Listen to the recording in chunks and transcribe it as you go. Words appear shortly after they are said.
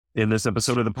In this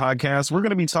episode of the podcast, we're going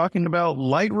to be talking about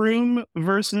Lightroom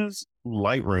versus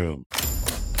Lightroom.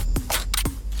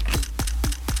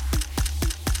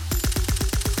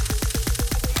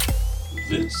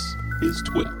 This is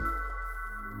TWiP.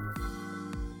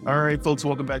 All right, folks,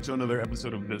 welcome back to another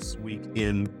episode of This Week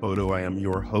in Photo. I am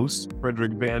your host,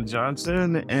 Frederick Van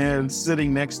Johnson, and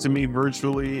sitting next to me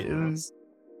virtually is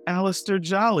Alistair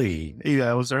Jolly. Hey,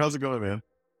 Alistair, how's it going, man?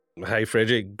 Hi,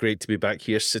 Frederick. Great to be back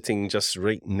here, sitting just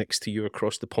right next to you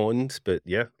across the pond. But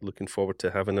yeah, looking forward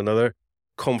to having another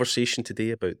conversation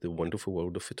today about the wonderful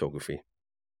world of photography.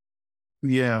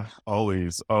 Yeah,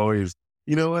 always, always.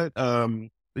 You know what?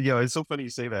 Yeah, it's so funny you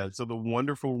say that. So the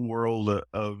wonderful world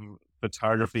of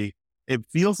photography, it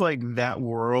feels like that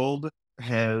world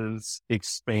has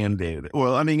expanded.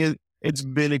 Well, I mean, it's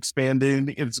been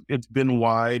expanded. It's been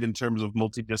wide in terms of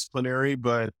multidisciplinary,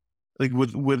 but like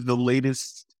with the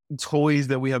latest toys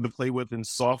that we have to play with in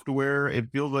software, it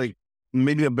feels like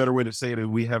maybe a better way to say it is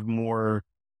we have more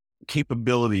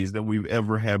capabilities than we've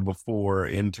ever had before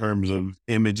in terms of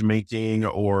image making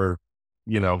or,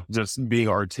 just being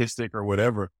artistic or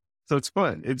whatever. So it's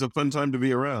fun. It's a fun time to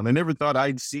be around. I never thought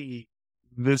I'd see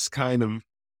this kind of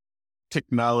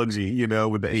technology,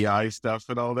 with the AI stuff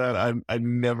and all that. I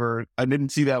didn't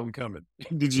see that one coming.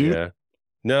 Did you? Yeah.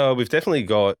 No, we've definitely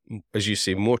got, as you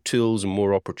say, more tools and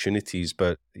more opportunities,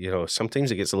 but,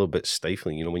 sometimes it gets a little bit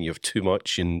stifling, when you have too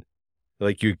much and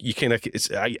like you kind of,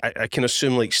 I can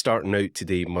assume like starting out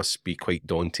today must be quite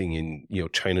daunting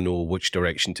and, trying to know which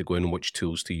direction to go in and which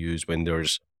tools to use when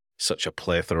there's such a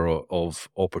plethora of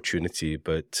opportunity.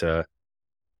 But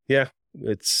yeah,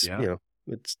 it's,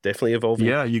 it's definitely evolving.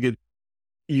 Yeah, you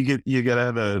gotta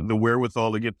have the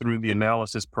wherewithal to get through the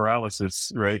analysis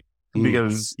paralysis, right?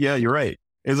 Because yeah, you're right.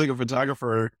 It's like a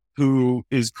photographer who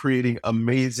is creating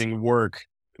amazing work,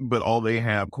 but all they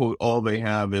have, quote, all they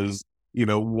have is,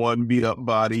 one beat up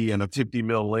body and a 50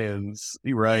 mil lens,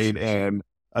 right? And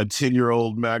a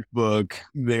 10-year-old MacBook,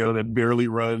 that barely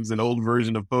runs an old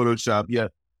version of Photoshop,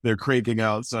 yet they're cranking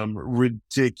out some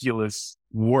ridiculous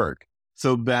work.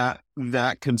 So that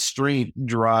constraint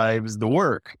drives the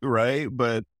work, right?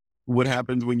 But what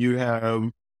happens when you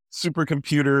have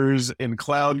supercomputers and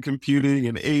cloud computing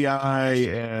and AI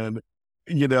and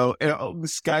and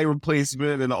sky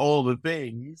replacement and all the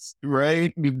things,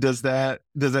 right? Does that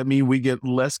mean we get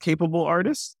less capable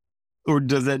artists, or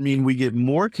does that mean we get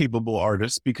more capable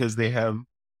artists because they have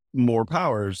more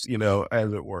powers,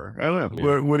 as it were? I don't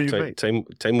know. Yeah. What do you think?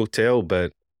 Time will tell,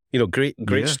 but great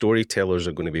Yeah. storytellers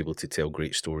are going to be able to tell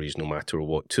great stories no matter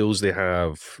what tools they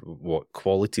have, what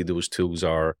quality those tools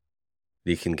are.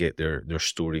 They can get their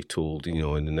story told,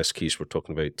 and in this case, we're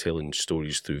talking about telling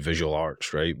stories through visual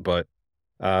arts, right? But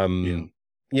the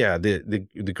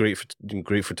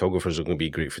great photographers are going to be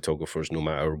great photographers no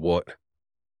matter what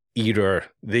era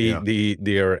they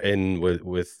are in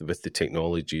with the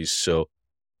technologies. So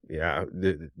yeah,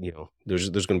 there's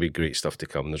going to be great stuff to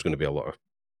come. There's going to be a lot of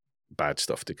bad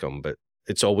stuff to come, but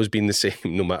it's always been the same,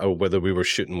 no matter whether we were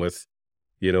shooting with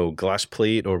glass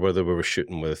plate or whether we were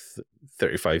shooting with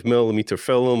 35 millimeter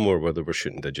film or whether we're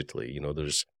shooting digitally.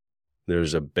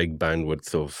 There's a big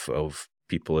bandwidth of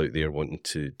people out there wanting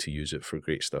to use it for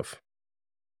great stuff.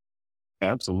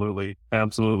 Absolutely.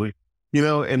 Absolutely.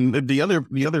 And the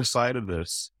other side of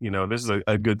this, this is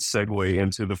a good segue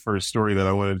into the first story that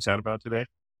I wanted to chat about today.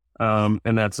 And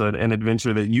that's an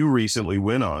adventure that you recently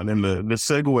went on. And the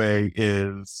segue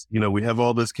is, we have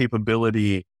all this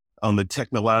capability on the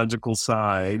technological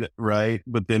side, right?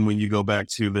 But then when you go back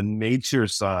to the nature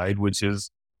side, which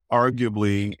is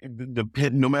arguably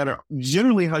no matter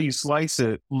generally how you slice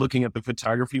it, looking at the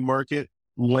photography market,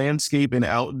 landscape and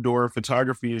outdoor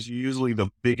photography is usually the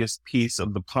biggest piece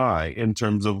of the pie in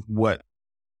terms of what,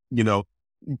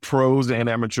 pros and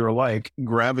amateur alike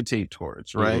gravitate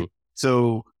towards, right? Mm-hmm.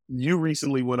 So you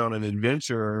recently went on an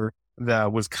adventure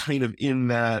that was kind of in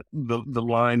the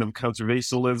line of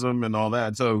conservationism and all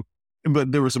that. So,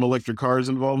 but there were some electric cars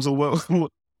involved. So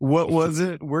what was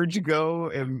it? Where'd you go?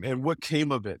 And what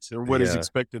came of it, or what is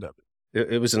expected of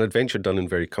it? It was an adventure done in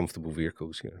very comfortable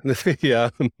vehicles. Yeah. Yeah.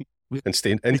 And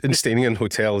staying in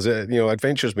hotels.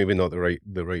 Adventure is maybe not the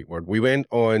right word. We went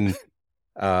on.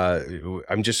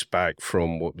 I'm just back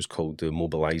from what was called the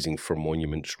Mobilizing for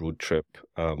Monuments road trip.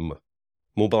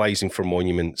 Mobilizing for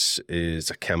Monuments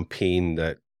is a campaign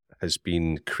that has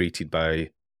been created by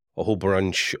a whole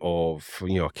bunch of,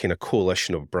 a kind of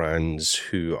coalition of brands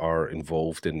who are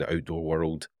involved in the outdoor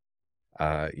world,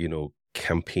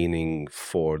 campaigning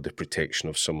for the protection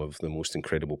of some of the most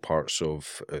incredible parts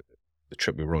of the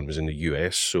trip we were on was in the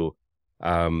US. So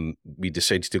we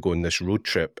decided to go on this road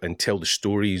trip and tell the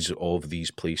stories of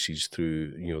these places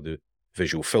through, the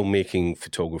visual filmmaking,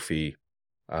 photography,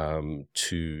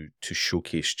 to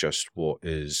showcase just what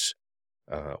is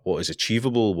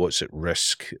achievable, what's at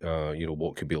risk,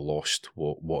 what could be lost,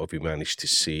 what have we managed to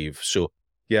save. So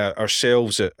yeah,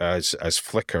 ourselves as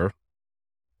Flickr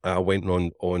went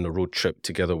on a road trip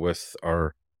together with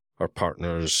our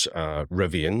partners,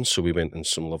 Rivian. So we went in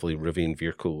some lovely Rivian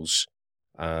vehicles.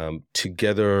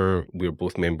 Together, we're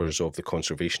both members of the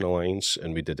Conservation Alliance,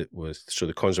 and we did it so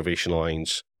the Conservation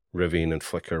Alliance, Rivian and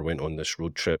Flickr went on this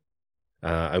road trip.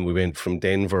 And we went from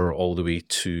Denver all the way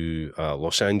to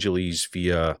Los Angeles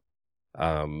via,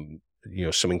 some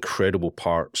incredible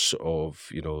parts of,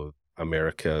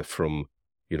 America, from,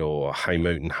 a high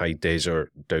mountain, high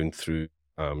desert down through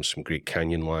some great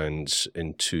canyon lands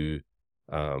into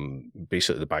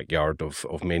basically the backyard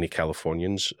of many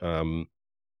Californians.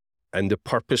 And the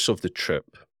purpose of the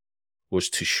trip was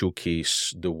to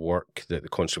showcase the work that the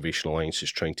Conservation Alliance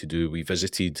is trying to do. We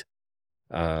visited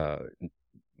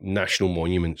national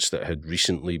monuments that had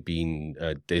recently been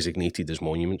designated as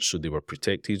monuments, so they were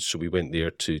protected. So we went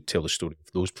there to tell the story of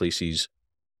those places.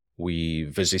 We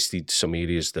visited some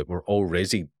areas that were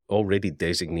already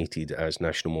designated as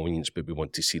national monuments, but we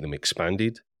want to see them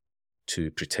expanded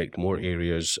to protect more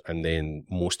areas. And then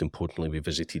most importantly, we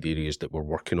visited areas that we're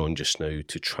working on just now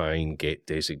to try and get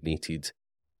designated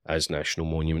as national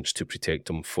monuments to protect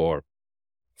them for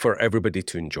everybody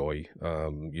to enjoy,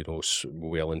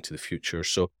 well into the future.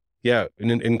 So yeah, an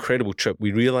incredible trip.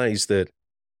 We realized that,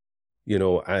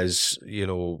 as,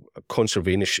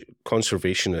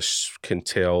 conservationists can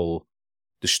tell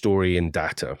the story in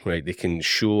data, right? They can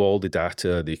show all the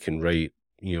data, they can write,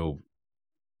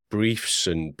 briefs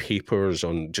and papers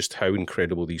on just how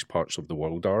incredible these parts of the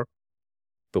world are.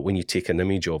 But when you take an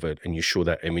image of it and you show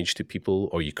that image to people,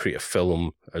 or you create a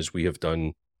film, as we have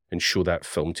done, and show that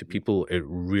film to people, it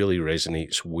really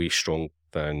resonates way stronger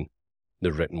than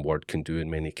the written word can do in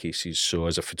many cases. So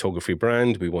as a photography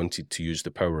brand, we wanted to use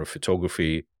the power of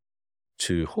photography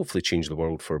to hopefully change the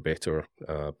world for better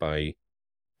by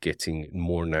getting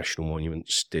more national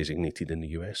monuments designated in the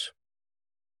US.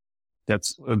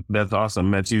 That's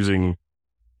awesome. That's using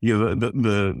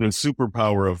the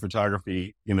superpower of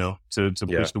photography, to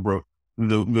push the world.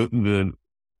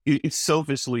 It's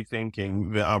selfishly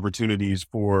thinking the opportunities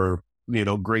for,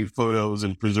 great photos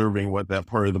and preserving what that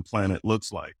part of the planet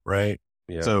looks like. Right.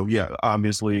 Yeah. So yeah,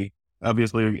 obviously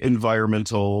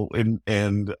environmental and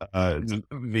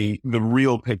the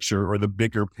real picture, or the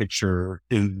bigger picture,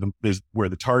 is where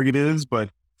the target is.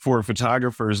 But for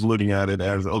photographers looking at it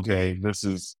as, okay, this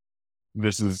is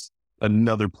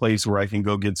another place where I can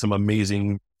go get some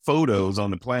amazing photos on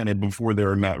the planet before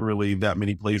there are not really that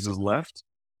many places left.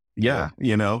 Yeah.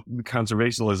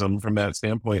 Conservationism from that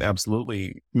standpoint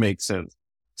absolutely makes sense.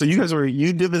 So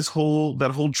you did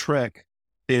that whole trek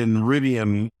in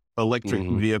Rivian electric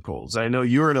vehicles. I know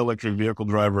you're an electric vehicle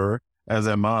driver, as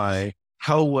am I.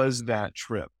 How was that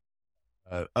trip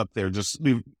up there? Just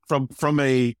from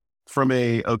a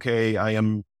okay, I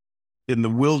am in the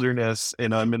wilderness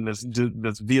and I'm in this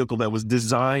vehicle that was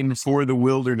designed for the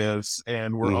wilderness,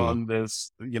 and we're on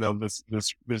this,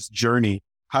 this journey.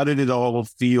 How did it all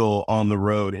feel on the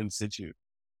road in situ?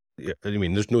 Yeah, I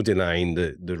mean, there's no denying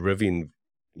the Rivian,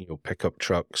 pickup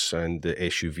trucks and the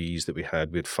SUVs that we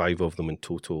had 5 of them in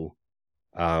total.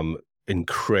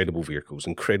 Incredible vehicles,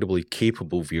 incredibly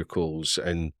capable vehicles.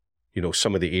 And,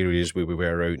 some of the areas where we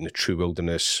were out in the true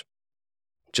wilderness,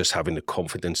 just having the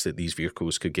confidence that these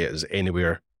vehicles could get us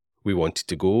anywhere we wanted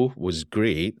to go was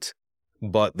great.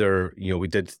 But the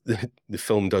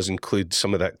film does include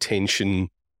some of that tension,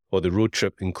 or the road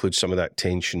trip includes some of that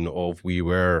tension of we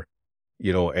were,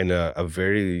 in a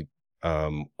very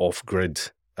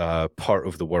off-grid part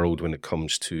of the world when it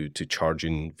comes to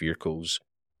charging vehicles.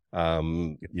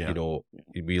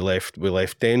 We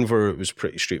left Denver. It was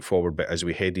pretty straightforward, but as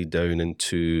we headed down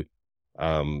into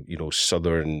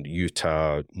southern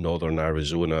Utah, northern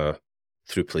Arizona,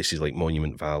 through places like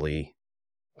Monument Valley,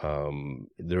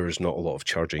 there is not a lot of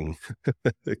charging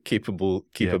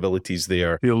capabilities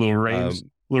there. Feel a little range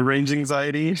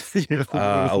anxiety.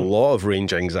 A lot of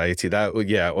range anxiety.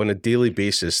 On a daily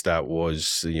basis, that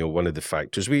was one of the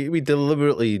factors. We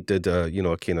deliberately did a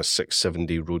kind of 6-7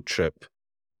 day road trip.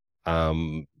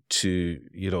 We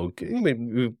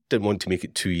didn't want to make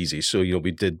it too easy, so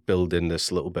we did build in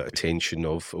this little bit of tension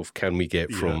of can we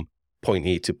get from point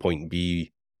A to point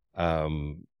B,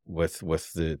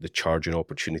 with the charging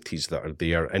opportunities that are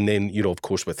there, and then of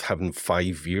course with having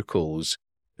 5 vehicles,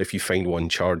 if you find one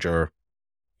charger,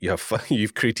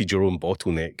 you've created your own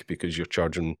bottleneck because you're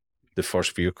charging the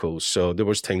first vehicles. So there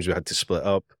was times we had to split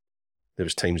up. There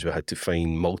was times we had to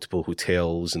find multiple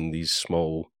hotels in these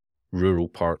small rural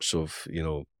parts of,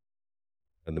 in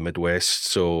the Midwest.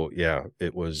 So yeah,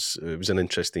 it was an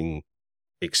interesting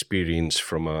experience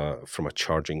from a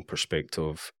charging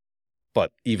perspective.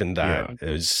 But even that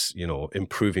is,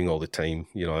 improving all the time.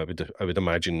 I would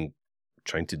imagine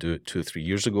trying to do it 2 or 3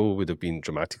 years ago would have been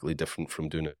dramatically different from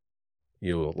doing it,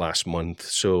 last month.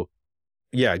 So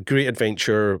yeah, great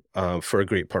adventure for a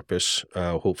great purpose.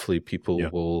 Hopefully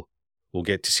people will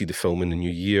get to see the film in the new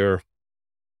year.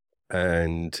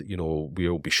 And,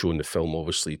 we'll be showing the film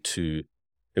obviously to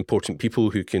important people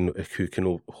who can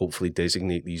hopefully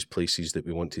designate these places that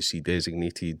we want to see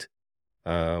designated.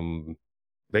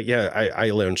 But yeah,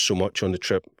 I learned so much on the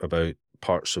trip about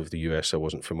parts of the US I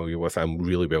wasn't familiar with. I'm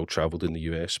really well traveled in the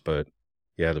US, but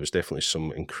yeah, there was definitely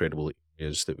some incredible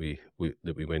areas that we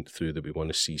went through that we want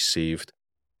to see saved.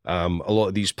 A lot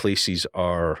of these places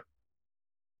are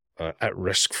at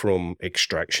risk from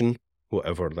extraction,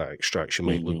 whatever that extraction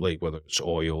might look like, whether it's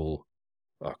oil,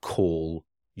 coal,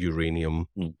 uranium.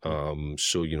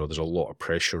 So, there's a lot of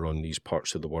pressure on these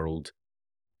parts of the world.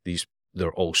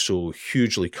 They're also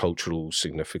hugely cultural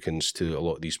significance to a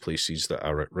lot of these places that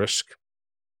are at risk,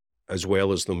 as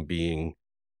well as them being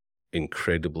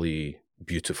incredibly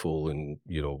beautiful and,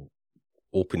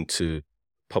 open to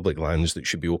public lands that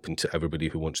should be open to everybody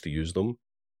who wants to use them.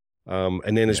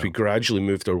 And then as we gradually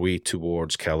moved our way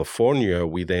towards California,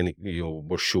 we then,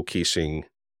 were showcasing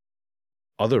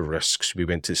other risks. We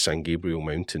went to San Gabriel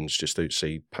Mountains just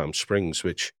outside Palm Springs,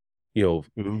 which,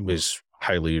 is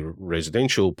highly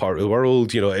residential part of the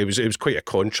world. It was quite a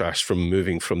contrast from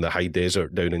moving from the high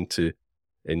desert down into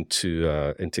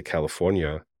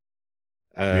California.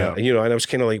 And I was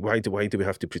kind of like, why do we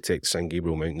have to protect San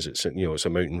Gabriel Mountains? It's it's a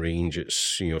mountain range.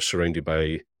 It's surrounded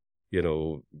by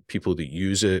people that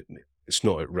use it. It's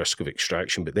not at risk of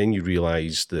extraction. But then you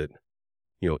realize that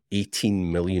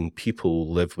 18 million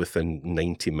people live within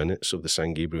 90 minutes of the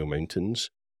San Gabriel Mountains,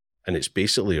 and it's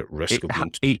basically at risk of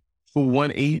being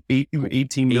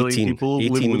 18 million people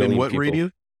live within what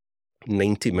radius?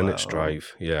 90 minutes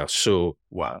drive. Yeah. So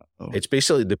it's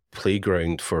basically the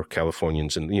playground for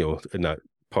Californians in that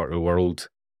part of the world.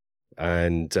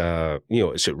 And,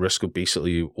 it's at risk of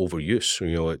basically overuse.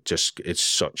 It's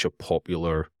such a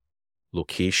popular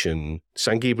location.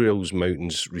 San Gabriel's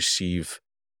mountains receive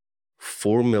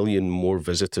 4 million more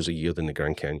visitors a year than the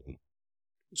Grand Canyon.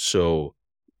 So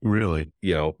really,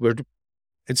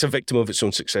 it's a victim of its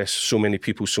own success. So many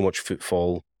people, so much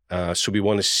footfall. So we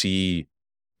want to see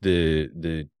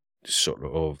the sort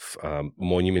of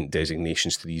monument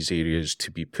designations to these areas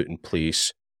to be put in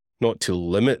place, not to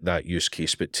limit that use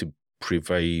case, but to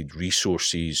provide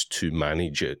resources to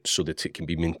manage it so that it can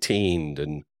be maintained,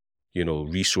 and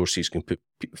resources can put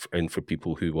in for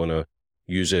people who want to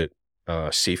use it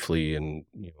safely and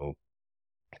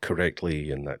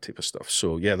correctly and that type of stuff.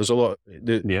 So yeah, there's a lot.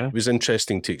 It was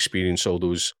interesting to experience all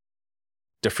those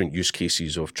different use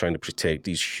cases of trying to protect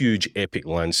these huge epic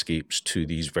landscapes to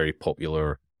these very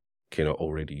popular kind of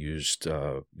already used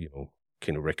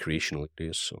kind of recreational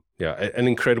areas. So yeah, an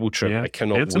incredible trip. I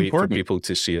cannot wait for people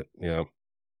to see it. Yeah,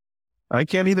 I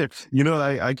can't either.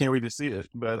 I can't wait to see it.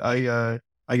 But I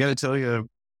got to tell you,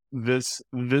 this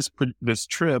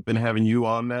trip and having you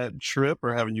on that trip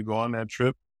or having you go on that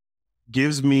trip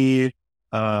gives me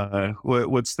what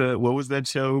was that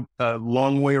show?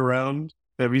 Long Way Around.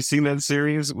 Have you seen that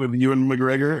series with Ewan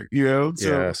McGregor?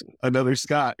 Another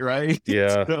Scott, right?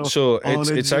 Yeah. So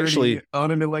it's actually on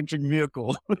an electric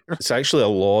vehicle. It's actually a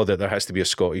law that there has to be a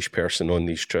Scottish person on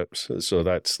these trips. So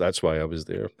that's why I was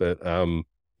there. But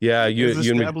yeah, Ewan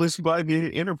established by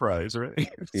the Enterprise, right?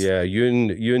 Yeah,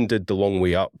 Ewan did the Long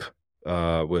Way Up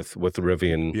with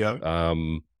Rivian.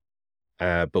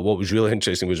 Yeah. But what was really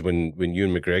interesting was when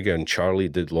Ewan McGregor and Charlie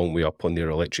did Long Way Up on their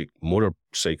electric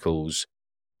motorcycles.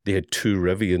 They had 2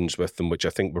 Rivians with them, which I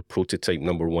think were prototype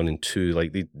number 1 and 2.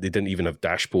 Like they didn't even have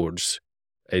dashboards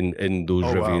in those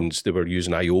Rivians. Wow. They were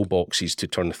using I/O boxes to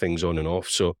turn things on and off.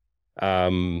 So,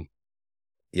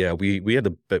 yeah, we had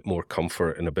a bit more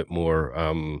comfort and a bit more,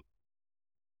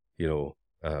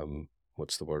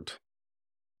 what's the word?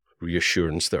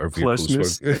 Reassurance that our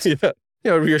vehicles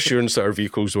were, reassurance that our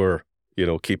vehicles were,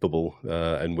 capable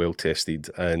and well tested.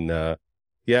 And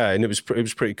and it was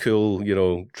pretty cool,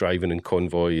 driving in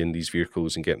convoy in these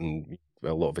vehicles and getting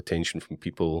a lot of attention from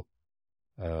people.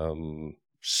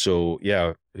 So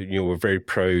yeah, we're very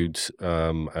proud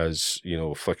as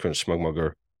Flickr and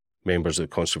Smugmugger members of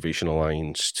the Conservation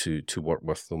Alliance to work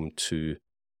with them to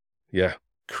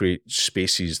create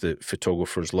spaces that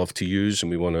photographers love to use,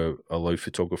 and we want to allow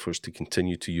photographers to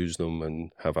continue to use them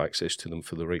and have access to them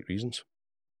for the right reasons.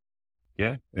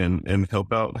 Yeah, and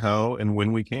help out how and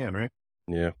when we can, right?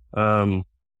 Yeah.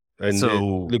 And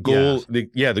so the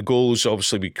goal is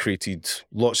obviously we created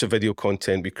lots of video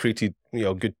content. We created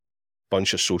a good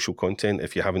bunch of social content.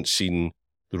 If you haven't seen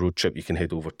the road trip, you can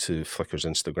head over to Flickr's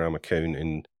Instagram account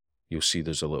and you'll see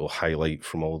there's a little highlight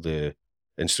from all the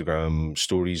Instagram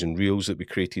stories and reels that we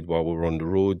created while we were on the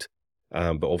road.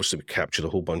 But obviously we captured a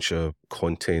whole bunch of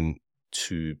content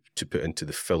to put into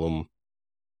the film,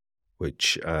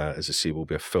 which, as I say, will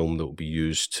be a film that will be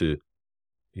used to,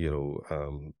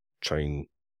 try and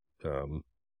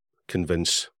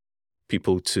convince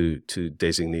people to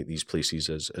designate these places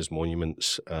as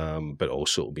monuments, but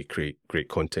also it'll be great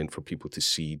content for people to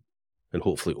see and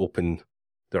hopefully open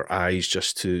their eyes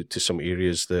just to some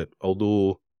areas that,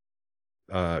 although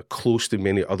close to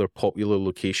many other popular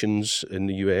locations in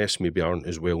the US, maybe aren't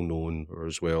as well known or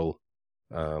as well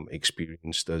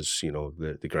experienced as,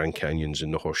 the Grand Canyons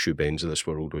and the Horseshoe Bends of this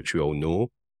world, which we all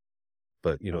know.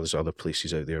 But, there's other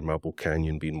places out there, Marble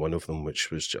Canyon being one of them,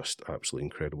 which was just absolutely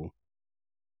incredible.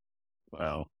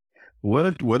 Wow. What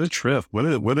a trip. What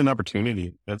an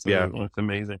opportunity. That's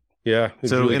amazing. Yeah.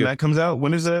 So, really, and that comes out,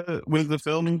 when is the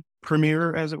film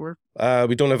premiere, as it were?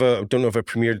 We don't have a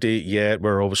premiere date yet.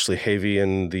 We're obviously heavy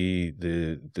in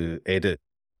the edit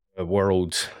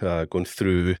world, going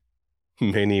through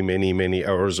many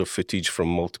hours of footage from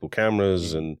multiple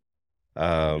cameras, and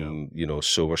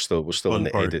so we're still in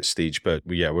the edit stage, but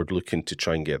we're looking to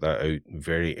try and get that out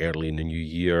very early in the new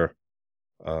year.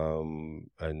 And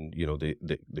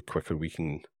the quicker we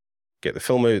can get the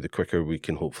film out, the quicker we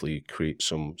can hopefully create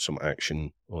some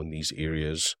action on these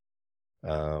areas.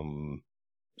 Hopefully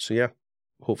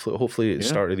at the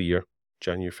start of the year,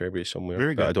 January, February somewhere.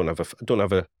 Very good. But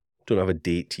I don't have a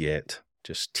date yet.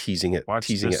 Just teasing it. Watch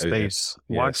teasing this it space. Out.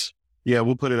 Watch. Yes. Yeah,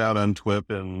 we'll put it out on TWiP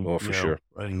and for sure,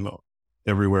 and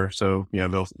everywhere. So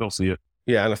they'll see it.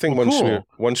 Yeah, and I think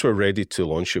once we're ready to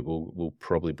launch it, we'll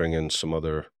probably bring in some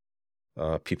other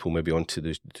people maybe onto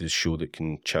the show that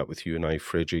can chat with you and I,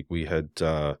 Frederick. We had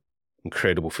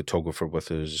incredible photographer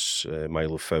with us,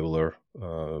 Milo Fowler.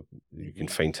 You can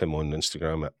find him on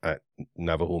Instagram at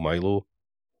Navajo Milo,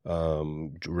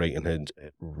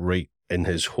 right in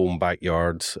his home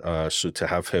backyard. So to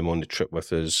have him on the trip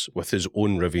with us, with his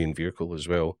own Rivian vehicle as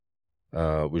well,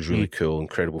 was really cool.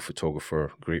 Incredible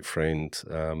photographer, great friend.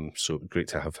 So great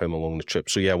to have him along the trip.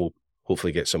 So we'll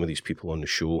hopefully get some of these people on the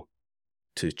show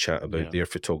to chat about their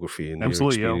photography and their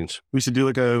experience. Yeah. We should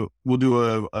do we'll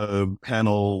do a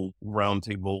panel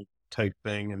roundtable type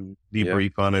thing and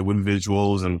debrief on it with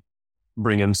visuals and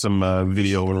bring in some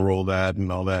video and roll that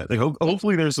and all that. Like,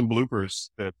 hopefully there's some bloopers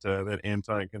that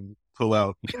Anton can pull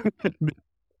out.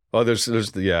 Oh, there's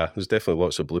definitely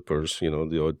lots of bloopers.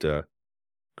 The odd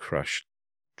crashed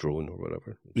drone or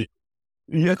whatever.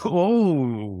 Yeah.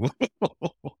 Oh.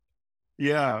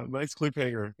 Yeah. Nice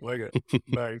cliffhanger. Like it.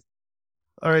 Nice.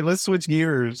 All right, let's switch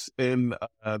gears and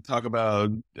talk about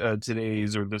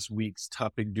today's or this week's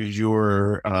topic du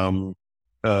jour,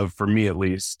 for me at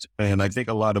least, and I think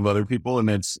a lot of other people, and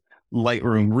it's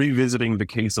Lightroom, revisiting the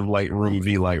case of Lightroom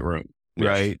v. Lightroom,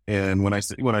 right? And when I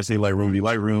say Lightroom v.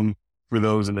 Lightroom, for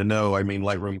those in the know, I mean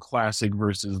Lightroom Classic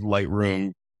versus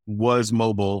Lightroom was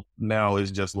mobile, now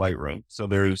is just Lightroom. So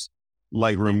there's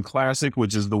Lightroom Classic,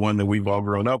 which is the one that we've all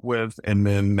grown up with, and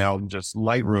then now just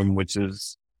Lightroom, which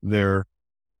is their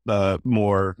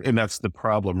more, and that's the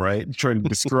problem, right? Trying to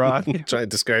describe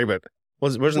it.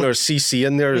 Wasn't there a CC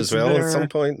in there as well at some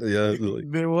point? Yeah,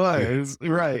 there was,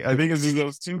 right. I think it's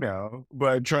those two now,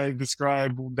 but trying to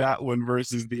describe that one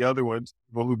versus the other ones,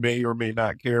 people who may or may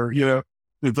not care.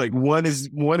 It's like one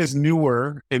is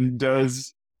newer and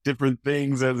does different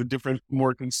things as a different,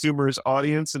 more consumers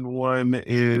audience, and one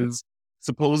is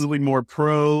supposedly more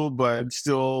pro, but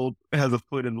still has a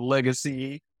foot in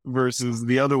legacy, versus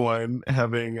the other one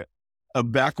having a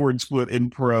backwards foot in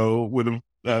pro with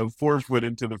a forefoot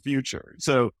into the future.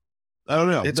 So I don't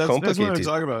know. It's complicated. That's what I'm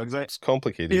talking about. It's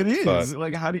complicated. It is.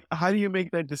 Like, how do you make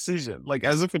that decision? Like,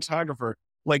 as a photographer,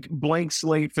 like blank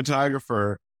slate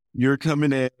photographer, you're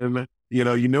coming in, you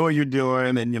know what you're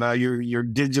doing, and you're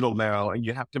digital now, and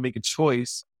you have to make a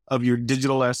choice of your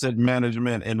digital asset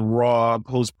management and raw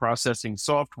post-processing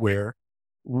software.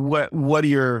 What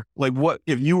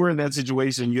if you were in that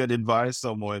situation, you had to advise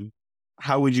someone,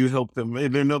 how would you help them?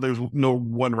 There's no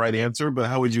one right answer, but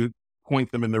how would you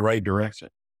point them in the right direction?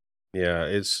 Yeah,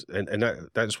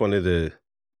 that's one of the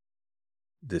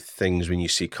things when you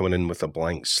see coming in with a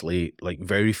blank slate. Like,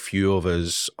 very few of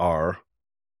us are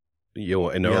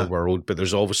in our world, but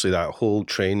there's obviously that whole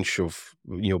trench of,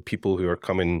 people who are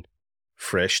coming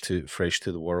fresh to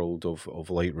the world of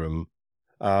Lightroom.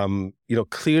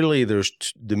 Clearly there's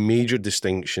the major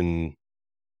distinction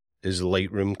is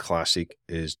Lightroom Classic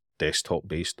is desktop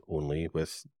based only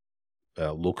with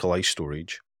localized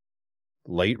storage.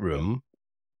 Lightroom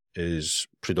is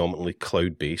predominantly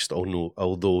cloud based,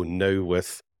 although now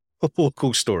with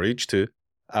local storage too.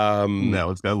 Now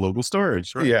it's got local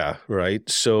storage, right? Yeah, right.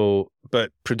 So,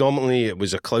 but predominantly it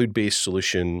was a cloud based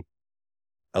solution,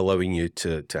 allowing you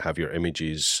to have your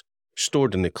images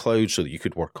stored in the cloud so that you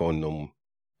could work on them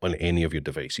on any of your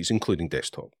devices, including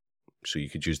desktop. So you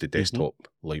could use the desktop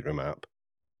Lightroom app.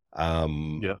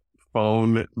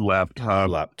 Phone, laptop,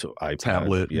 iPad,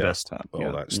 tablet, desktop,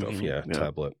 all that stuff.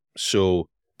 Tablet. So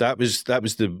that was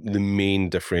the main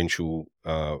differential,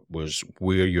 was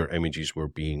where your images were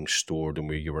being stored and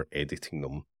where you were editing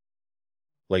them.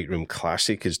 Lightroom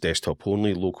Classic is desktop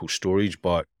only, local storage,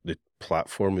 but the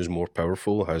platform is more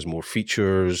powerful, has more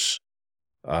features.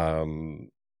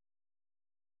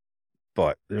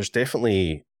 But there's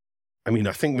definitely, I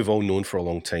think we've all known for a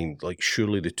long time, like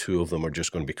surely the two of them are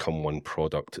just going to become one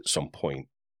product at some point.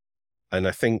 And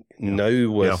I think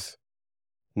now with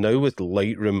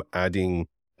Lightroom adding,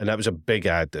 and that was a big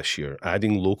add this year,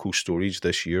 adding local storage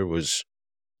this year was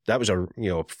a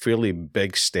fairly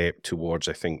big step towards,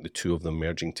 I think, the two of them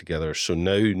merging together. So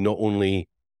now not only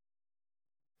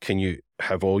can you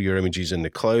have all your images in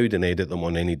the cloud and edit them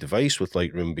on any device with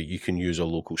Lightroom, but you can use a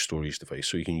local storage device.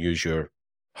 So you can use your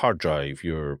hard drive,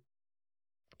 your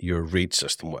RAID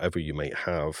system, whatever you might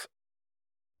have.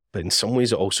 But in some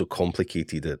ways it also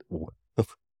complicated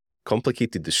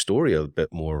the story a bit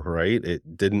more, right?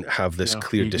 It didn't have this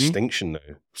clear distinction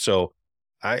now. So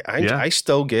I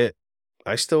still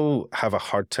have a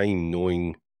hard time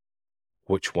knowing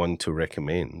which one to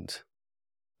recommend.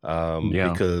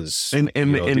 Because they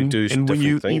do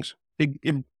different things.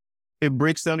 It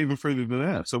breaks down even further than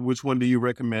that. So which one do you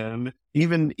recommend?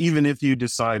 Even if you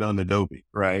decide on Adobe,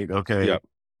 right? Okay. Yep.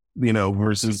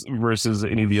 Versus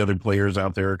any of the other players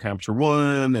out there, Capture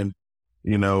One and,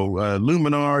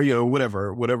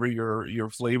 Luminar, whatever your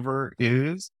flavor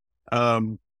is.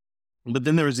 But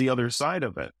then there's the other side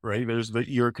of it, right? There's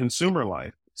your consumer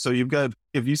life. So you've got,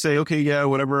 if you say, okay, yeah,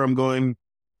 whatever, I'm going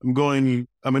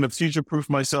to future-proof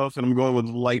myself and I'm going with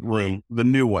Lightroom, the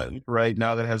new one, right?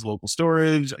 Now that has local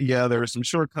storage. Yeah, there are some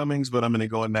shortcomings, but I'm going to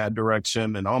go in that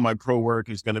direction. And all my pro work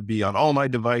is going to be on all my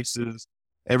devices.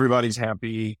 Everybody's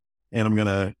happy. And I'm going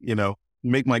to,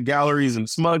 make my galleries in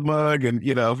SmugMug and,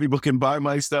 people can buy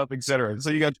my stuff, et cetera. So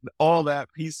you got all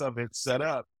that piece of it set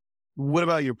up. What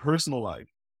about your personal life?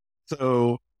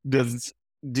 So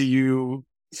do you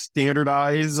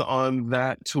standardize on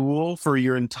that tool for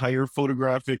your entire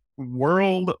photographic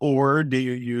world, or do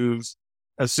you use,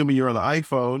 assuming you're on the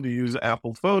iPhone, do you use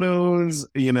Apple Photos,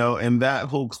 and that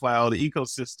whole cloud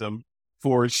ecosystem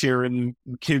for sharing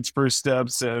kids' first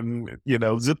steps and,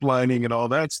 ziplining and all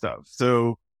that stuff?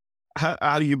 So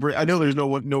how do you break? I know there's no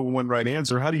one right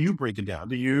answer. How do you break it down?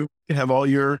 Do you have all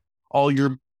your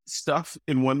stuff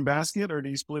in one basket, or do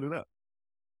you split it up?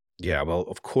 Yeah, well,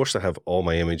 of course I have all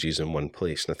my images in one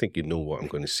place, and I think you know what I'm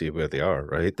going to say where they are,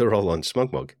 right? They're all on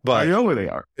SmugMug. But I know where they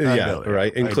are.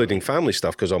 Right, including family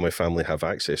stuff, because all my family have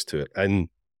access to it. And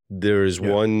there is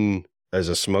one, as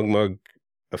a SmugMug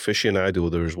aficionado,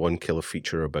 there's one killer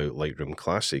feature about Lightroom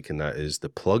Classic, and that is the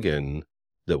plugin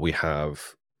that we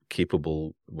have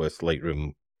capable with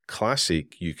Lightroom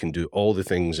Classic. You can do all the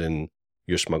things in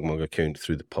your SmugMug account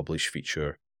through the publish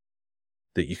feature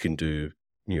that you can do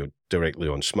directly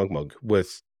on SmugMug.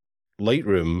 With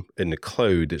Lightroom in the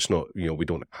cloud, it's not, we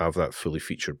don't have that fully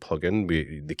featured plugin.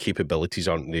 The capabilities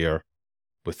aren't there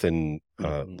within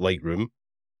Lightroom.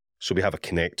 So we have a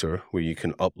connector where you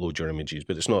can upload your images,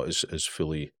 but it's not as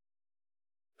fully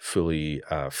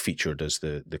featured as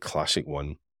the classic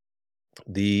one.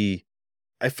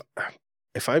 If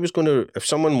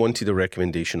someone wanted a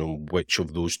recommendation on which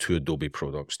of those two Adobe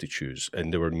products to choose,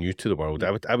 and they were new to the world,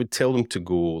 I would tell them to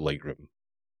go Lightroom.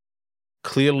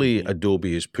 Clearly,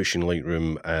 Adobe is pushing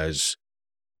Lightroom as,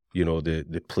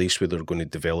 the place where they're going to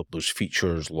develop those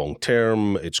features long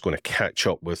term. It's going to catch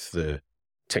up with the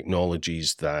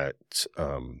technologies that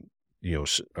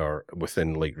are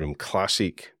within Lightroom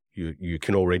Classic. You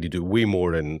can already do way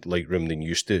more in Lightroom than you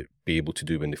used to be able to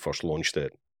do when they first launched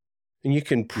it. And you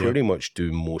can pretty much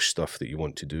do most stuff that you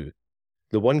want to do.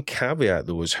 The one caveat,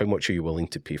 though, is how much are you willing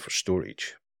to pay for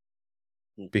storage?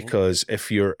 Because if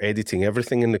you're editing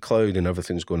everything in the cloud and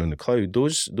everything's going in the cloud,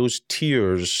 those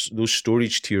tiers, those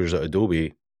storage tiers at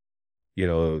Adobe,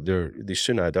 they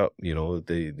soon add up.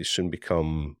 They soon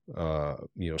become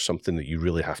something that you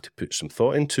really have to put some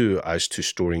thought into as to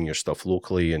storing your stuff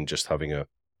locally and just having a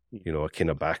kind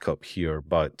of backup here.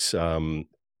 But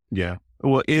yeah,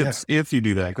 well, if you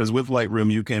do that, because with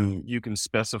Lightroom you can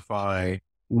specify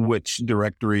which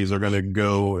directories are going to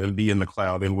go and be in the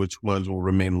cloud and which ones will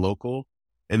remain local,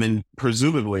 and then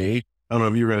presumably, I don't know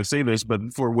if you're going to say this,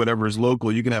 but for whatever is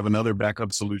local, you can have another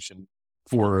backup solution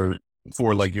for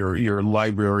like your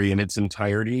library in its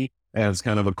entirety as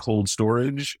kind of a cold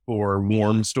storage or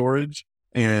warm storage,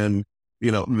 and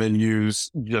then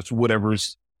use just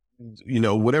whatever's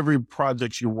whatever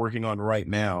projects you're working on right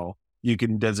now, you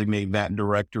can designate that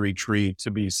directory tree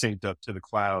to be synced up to the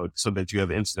cloud so that you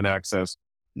have instant access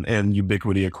and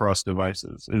ubiquity across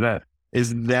devices.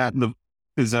 Is that the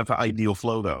ideal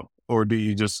flow though, or do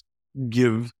you just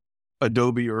give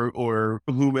Adobe or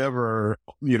whomever,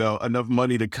 enough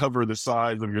money to cover the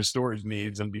size of your storage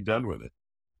needs and be done with it?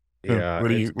 Yeah. What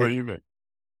do you think?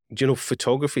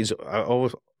 Photography is, I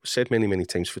always said many, many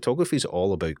times, photography is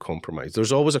all about compromise.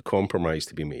 There's always a compromise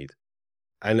to be made.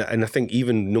 And I think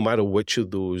even no matter which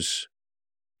of those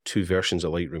two versions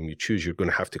of Lightroom you choose, you're going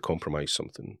to have to compromise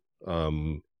something,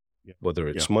 whether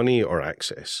it's money or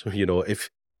access. If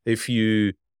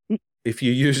you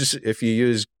use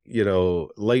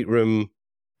Lightroom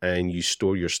and you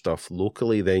store your stuff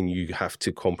locally, then you have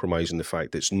to compromise on the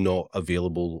fact that it's not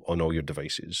available on all your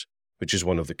devices, which is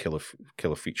one of the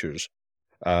killer features.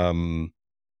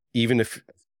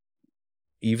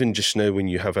 Even just now, when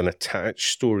you have an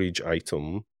attached storage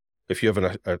item, if you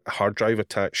have a hard drive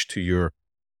attached to your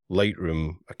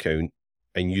Lightroom account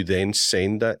and you then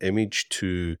send that image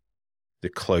to the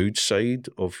cloud side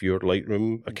of your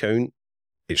Lightroom account,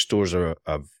 it stores a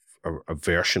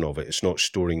version of it. It's not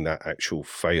storing that actual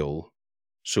file.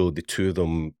 So the two of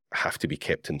them have to be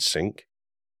kept in sync.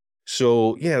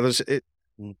 So yeah,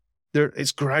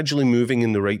 it's gradually moving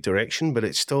in the right direction, but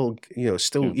it's still,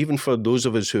 even for those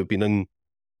of us who have been in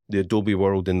the Adobe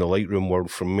world, in the Lightroom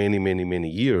world for many, many, many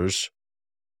years,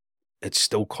 it's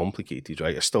still complicated,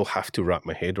 right? I still have to wrap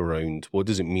my head around what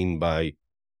does it mean by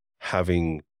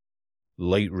having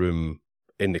Lightroom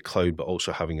in the cloud, but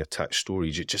also having attached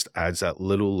storage. It just adds that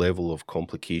little level of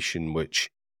complication, which,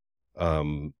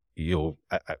 Lightroom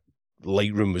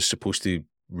was supposed to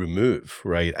remove,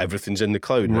 right? Everything's in the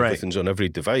cloud, and everything's on every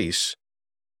device.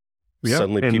 Yeah.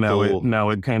 Suddenly and people... now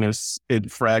it kind of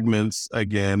fragments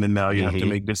again, and now you have to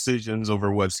make decisions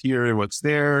over what's here and what's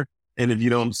there. And if you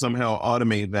don't somehow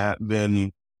automate that,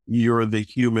 then you're the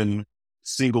human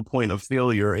single point of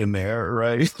failure in there,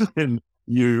 right? And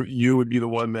you would be the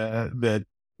one that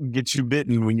gets you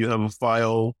bitten when you have a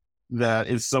file that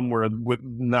is somewhere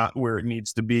not where it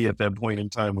needs to be at that point in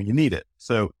time when you need it.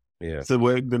 So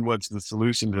then what's the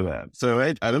solution to that? So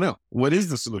I don't know. What is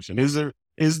the solution?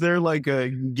 Is there like a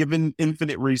given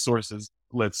infinite resources,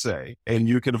 let's say, and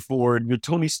you can afford your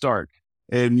Tony Stark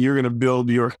and you're going to build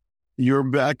your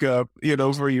backup,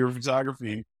 for your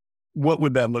photography? What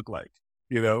would that look like?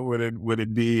 Would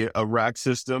it be a rack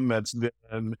system that's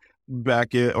then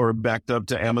backed up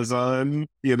to Amazon,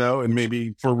 and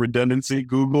maybe for redundancy,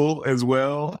 Google as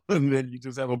well. And then you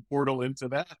just have a portal into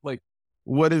that. Like,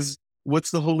 what's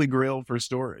the holy grail for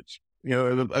storage?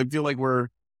 I feel like for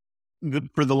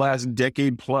the last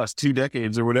decade plus 2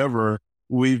 decades or whatever,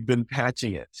 we've been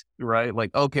patching it, right?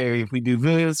 Like, okay, if we do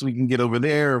this, we can get over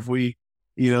there. If we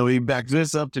back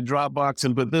this up to Dropbox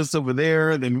and put this over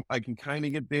there, then I can kind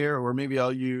of get there. Or maybe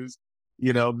I'll use,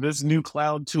 this new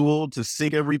cloud tool to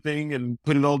sync everything and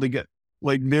put it all together.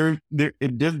 Like there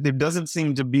doesn't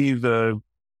seem to be the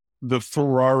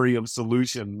Ferrari of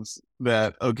solutions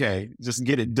that, okay, just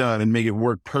get it done and make it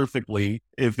work perfectly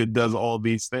if it does all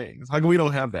these things. How come we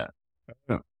don't have that?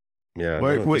 Yeah,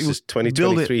 this is 2023.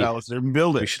 Build it, Alistair,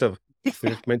 build it. We should have.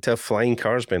 We're meant to have flying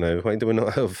cars by now. Why do we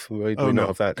not have? Why do we not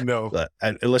have that? No.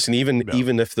 And listen,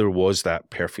 even if there was that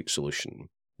perfect solution,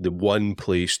 the one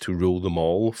place to rule them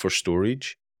all for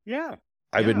storage, I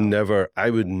would never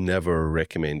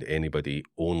recommend anybody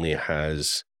only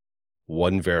has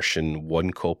one version, one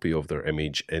copy of their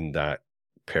image in that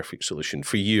perfect solution.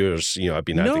 For years, I've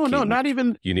been advocating. not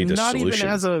even. You need a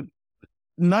solution.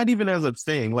 Not even as a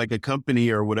thing, like a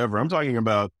company or whatever. I'm talking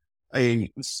about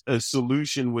a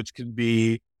solution which could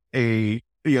be a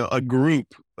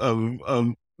group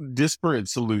of disparate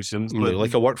solutions, but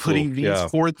like a workflow. Putting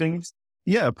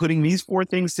these 4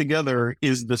 things together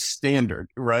is the standard,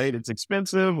 right? It's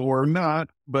expensive or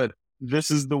not, but this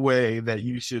is the way that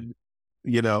you should,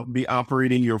 be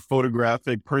operating your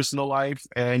photographic personal life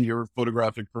and your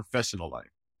photographic professional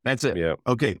life. That's it. Yeah.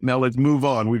 Okay. Now let's move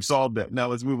on. We've solved that. Now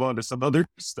let's move on to some other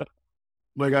stuff.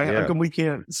 Like, how Yeah. come we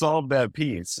can't solve that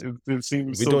piece? It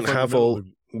seems We so don't have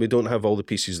fundamental. all the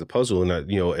pieces of the puzzle. And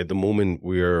at the moment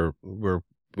we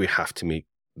have to make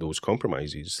those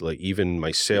compromises. Like even Yeah.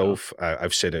 myself,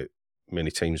 I've said it many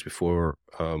times before.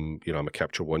 I'm a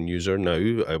Capture One user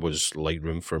now. I was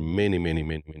Lightroom for many, many,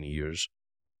 many, many years.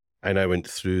 And I went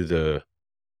through the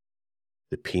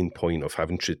pain point of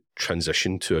having to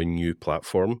transition to a new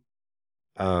platform.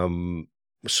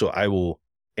 So I will,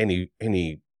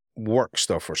 any work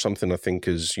stuff or something I think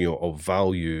is, of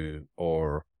value,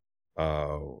 or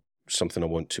something I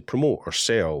want to promote or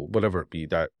sell, whatever it be,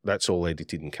 that's all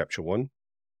edited in Capture One.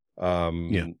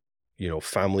 Yeah.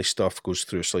 Family stuff goes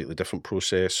through a slightly different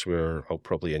process where I'll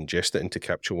probably ingest it into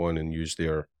Capture One and use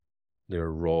their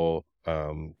raw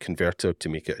converter to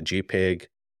make it a JPEG.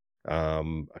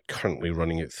 I'm currently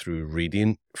running it through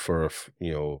Radiant for,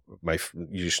 my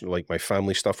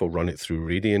family stuff. I'll run it through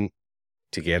Radiant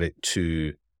to get it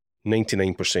to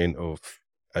 99% of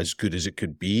as good as it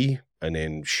could be, and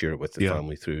then share it with the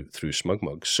family through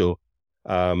SmugMug. So,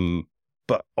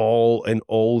 but all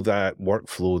that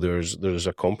workflow, there's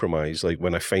a compromise. Like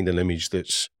when I find an image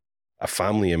that's a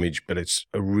family image, but it's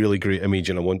a really great image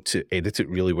and I want to edit it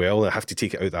really well, I have to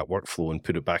take it out of that workflow and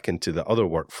put it back into the other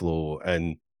workflow.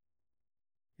 And,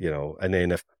 and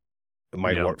then if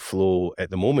my workflow at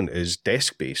the moment is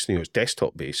desk-based, it's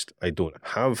desktop-based, I don't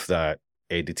have that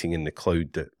editing in the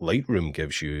cloud that Lightroom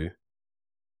gives you.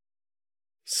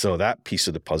 So that piece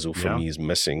of the puzzle for me is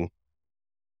missing.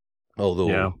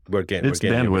 Although we're getting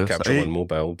it with Capture One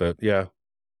Mobile, but yeah.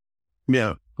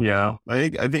 I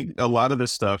think a lot of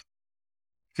this stuff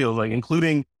feels like,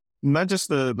 including not just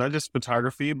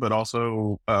photography, but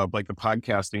also like the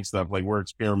podcasting stuff. Like we're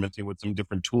experimenting with some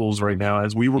different tools right now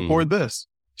as we record this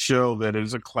show that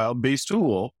is a cloud-based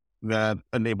tool that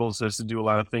enables us to do a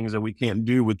lot of things that we can't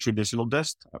do with traditional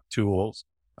desktop tools.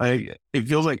 It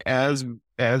feels like as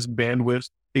bandwidth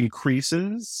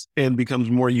increases and becomes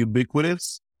more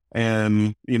ubiquitous,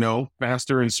 and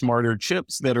faster and smarter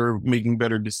chips that are making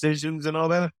better decisions and all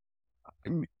that,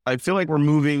 I feel like we're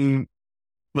moving,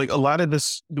 like a lot of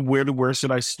this, where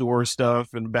should I store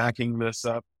stuff and backing this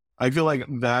up, I feel like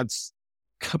that's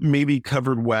maybe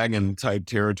covered wagon type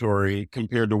territory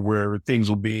compared to where things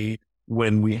will be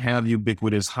when we have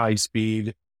ubiquitous high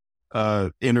speed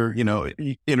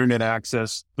internet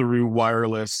access through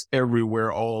wireless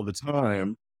everywhere all the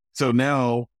time. So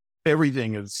now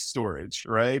everything is storage,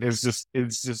 right? It's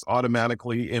just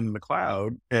automatically in the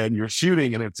cloud, and you're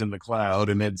shooting and it's in the cloud,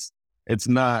 and it's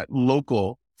not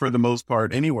local for the most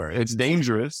part anywhere. It's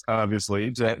dangerous, obviously.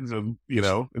 It's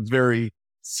very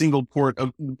single point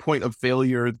of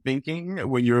failure thinking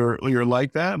when you're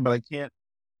like that. But I can't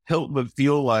help but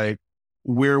feel like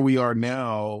where we are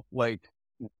now, like,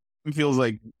 it feels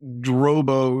like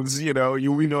Drobos,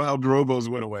 we know how Drobos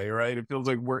went away, right? It feels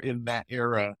like we're in that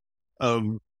era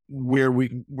of where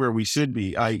we should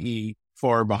be, i.e.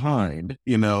 far behind,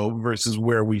 versus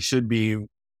where we should be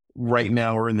right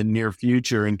now or in the near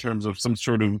future in terms of some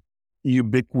sort of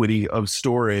ubiquity of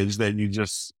storage that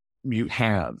you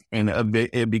have, and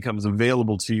it becomes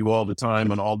available to you all the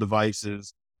time on all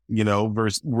devices,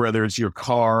 versus whether it's your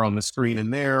car on the screen in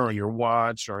there, or your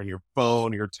watch, or your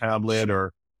phone, or your tablet,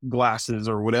 or glasses,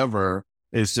 or whatever.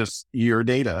 It's just your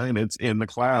data and it's in the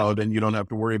cloud, and you don't have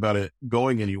to worry about it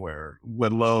going anywhere,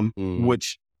 let alone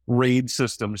which RAID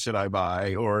system should I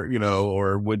buy, or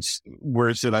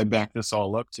where should I back this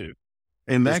all up to?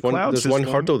 And there's one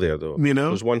hurdle there though.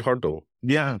 There's one hurdle.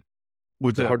 Yeah.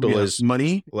 The hurdle is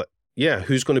money.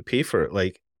 Who's going to pay for it?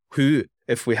 Like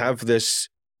if we have this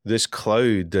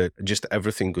cloud that just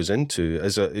everything goes into,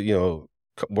 as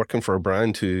working for a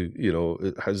brand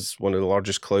who, has one of the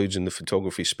largest clouds in the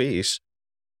photography space,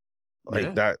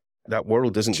 like that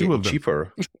world isn't getting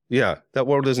cheaper. That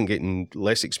world isn't getting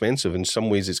less expensive. In some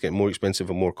ways, it's getting more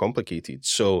expensive and more complicated.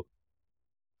 So,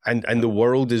 and the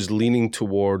world is leaning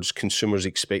towards consumers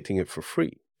expecting it for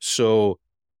free. So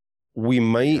we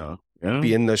might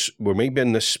be in this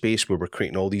space where we're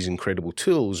creating all these incredible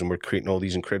tools, and we're creating all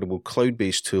these incredible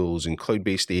cloud-based tools and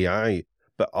cloud-based AI.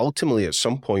 But ultimately, at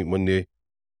some point, when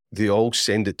they all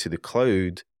send it to the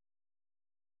cloud,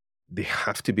 they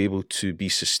have to be able to be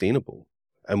sustainable.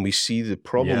 And we see the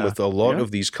problem with a lot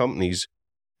of these companies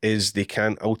is they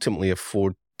can't ultimately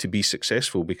afford to be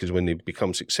successful, because when they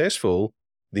become successful,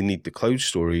 they need the cloud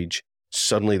storage.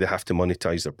 Suddenly they have to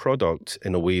monetize their product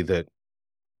in a way that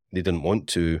they didn't want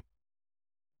to,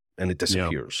 and it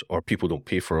disappears, or people don't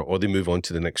pay for it, or they move on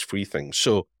to the next free thing.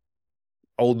 So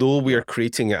although we are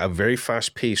creating at a very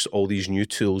fast pace all these new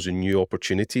tools and new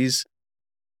opportunities,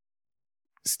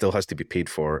 it still has to be paid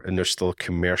for, and there's still a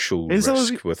commercial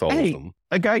risk with all of them.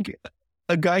 A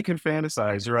a guy can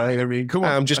fantasize, right? I mean, come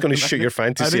on. I'm just going to shoot your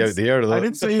fantasy out there. I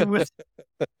didn't say it was.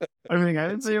 I mean, I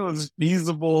didn't say it was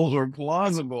feasible or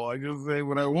plausible. I just say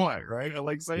what I want, right? I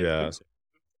like science fiction.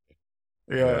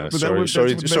 Yeah, but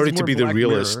sorry to be the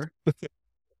realist.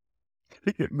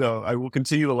 No, I will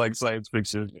continue to like science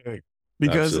fiction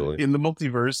because Absolutely. in the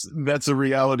multiverse, that's a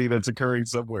reality that's occurring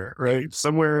somewhere, right?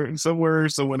 Somewhere,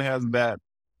 someone has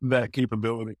that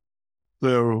capability.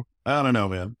 So I don't know,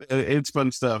 man. It's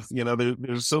fun stuff. You know,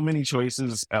 there's so many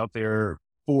choices out there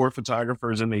for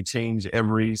photographers, and they change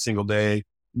every single day.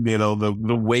 You know,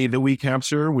 the way that we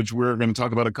capture, which we're going to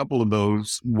talk about a couple of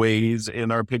those ways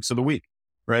in our picks of the week,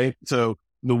 right? So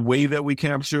the way that we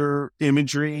capture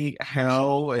imagery,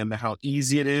 how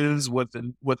easy it is, what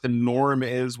the norm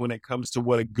is when it comes to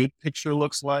what a good picture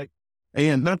looks like,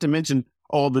 and not to mention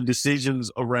all the decisions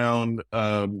around,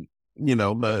 you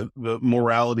know, the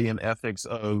morality and ethics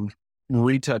of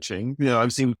retouching. You know,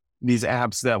 I've seen these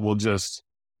apps that will just,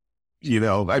 you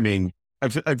know, I mean, I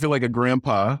feel like a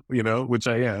grandpa, you know, which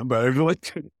I am, but I feel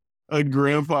like a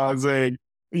grandpa saying,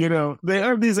 you know, they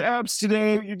have these apps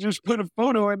today. You just put a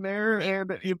photo in there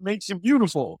and it makes you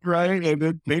beautiful, right?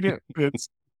 And they do.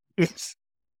 It's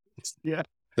yeah.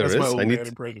 There that's is. my old man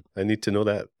impression. I need to know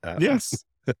that app. Yes.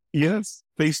 Yes.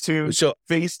 Facetune. So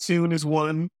Facetune is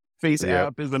one. Face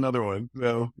app is another one.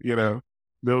 So, you know,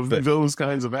 those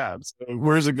kinds of apps. So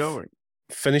where's it going?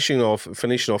 Finishing off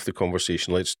the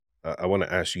conversation, I want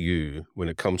to ask you, when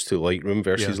it comes to Lightroom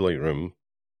versus Lightroom,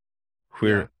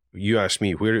 where you asked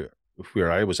me where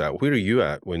I was at, where are you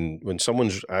at when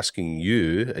someone's asking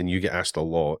you and you get asked a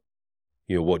lot,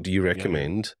 you know, what do you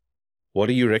recommend? Yeah. What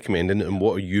are you recommending and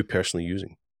what are you personally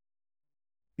using?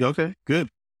 Okay, good.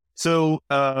 So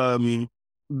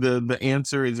the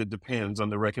answer is it depends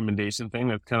on the recommendation thing.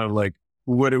 That's kind of like,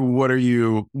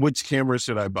 which camera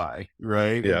should I buy?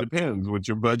 Right. Yeah. It depends. What's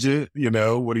your budget? You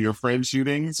know, what are your friends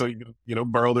shooting? So you can, you know,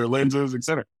 borrow their lenses,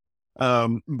 etc.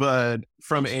 But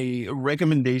from a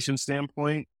recommendation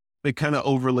standpoint, it kind of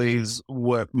overlays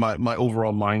what my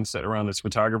overall mindset around this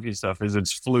photography stuff is.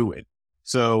 It's fluid.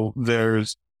 So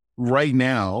there's right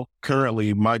now,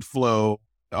 currently my flow,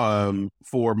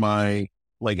 for my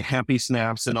like happy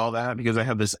snaps and all that, because I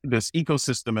have this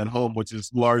ecosystem at home, which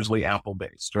is largely Apple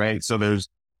based, right? So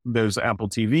there's Apple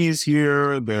TVs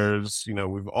here. There's, you know,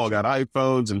 we've all got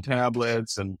iPhones and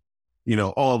tablets and, you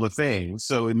know, all the things.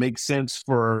 So it makes sense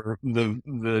for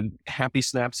the happy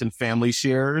snaps and family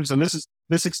shares. And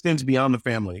this extends beyond the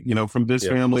family, you know, from this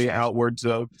family outwards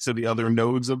to the other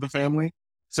nodes of the family.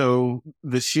 So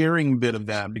the sharing bit of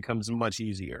that becomes much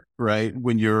easier, right?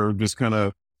 When you're just kind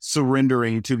of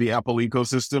surrendering to the Apple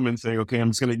ecosystem and saying, okay,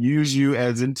 I'm just going to use you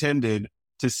as intended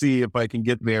to see if I can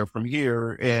get there from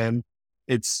here. And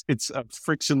it's a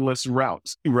frictionless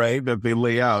route, right? That they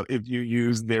lay out if you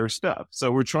use their stuff.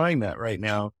 So we're trying that right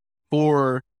now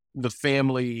for the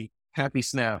family happy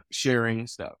snap sharing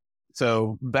stuff.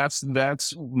 So that's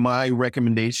my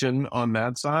recommendation on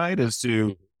that side, is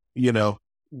to, you know,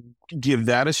 give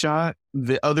that a shot.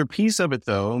 The other piece of it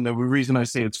though, and the reason I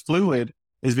say it's fluid,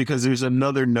 is because there's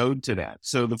another node to that.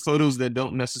 So the photos that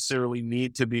don't necessarily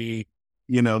need to be,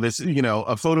 you know,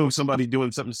 a photo of somebody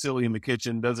doing something silly in the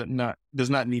kitchen does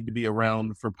not need to be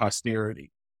around for posterity.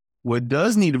 What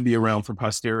does need to be around for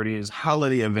posterity is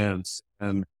holiday events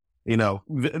and, you know,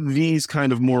 these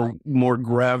kind of more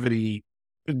gravity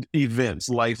events,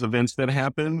 life events that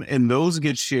happen. And those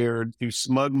get shared through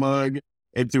SmugMug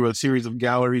and through a series of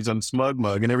galleries on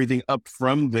SmugMug, and everything up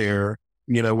from there.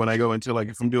 You know, when I go into, like,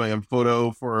 if I'm doing a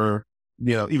photo for,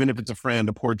 you know, even if it's a friend,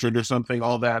 a portrait or something,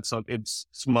 all that. So it's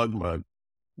SmugMug.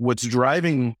 What's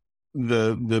driving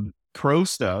the pro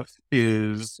stuff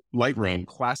is Lightroom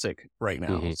Classic right now.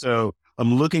 Mm-hmm. So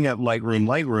I'm looking at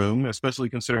Lightroom, especially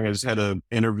considering I just had an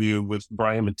interview with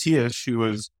Brian Matias, who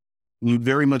was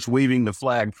very much waving the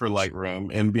flag for Lightroom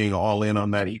and being all in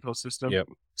on that ecosystem. Yep.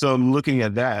 So I'm looking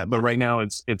at that, but right now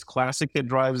it's Classic that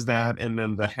drives that. And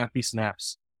then the happy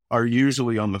snaps are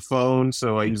usually on the phone.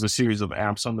 So I use a series of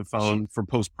apps on the phone for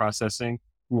post-processing,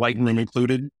 Lightroom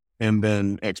included, and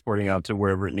then exporting out to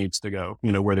wherever it needs to go,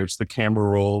 you know, whether it's the camera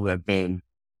roll that then,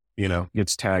 you know,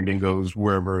 gets tagged and goes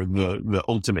wherever the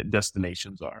ultimate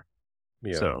destinations are.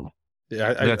 Yeah. So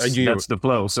that's the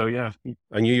flow. So yeah.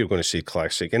 I knew you were going to say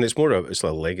Classic, and it's it's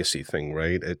a legacy thing,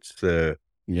 right? It's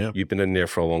you've been in there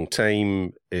for a long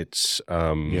time. It's,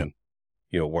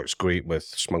 you know, works great with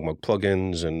SmugMug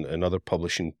plugins and other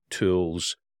publishing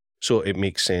tools. So it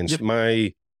makes sense. Yep.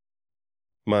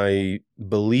 My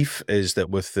belief is that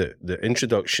with the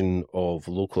introduction of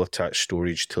local attached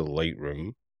storage to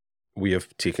Lightroom, we have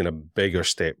taken a bigger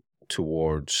step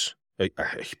towards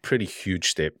a pretty huge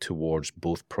step towards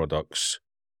both products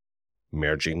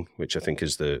merging, which I think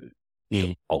is the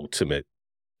ultimate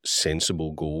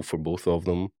sensible goal for both of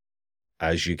them.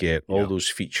 As you get all those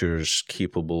features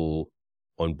capable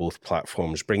on both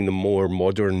platforms, bring the more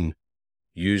modern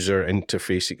user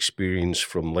interface experience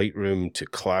from Lightroom to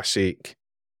Classic,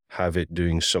 have it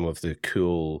doing some of the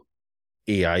cool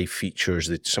AI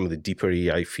features, some of the deeper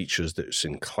AI features that's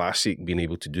in Classic, being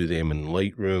able to do them in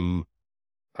Lightroom,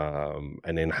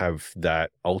 and then have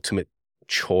that ultimate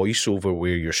choice over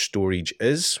where your storage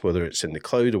is, whether it's in the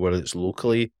cloud or whether it's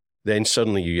locally, then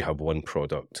suddenly you have one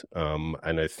product.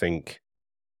 And I think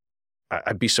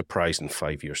I'd be surprised in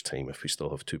 5 years' time if we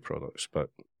still have two products, but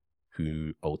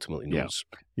who ultimately knows?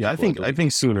 Yeah, I think sooner. I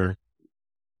think sooner,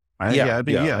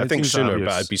 obvious.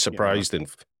 but I'd be surprised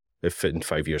if in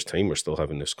 5 years' time we're still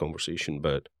having this conversation.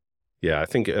 But yeah, I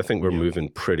think we're moving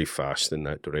pretty fast in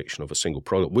that direction of a single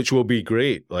product, which will be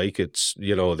great. Like it's,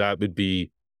 that would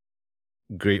be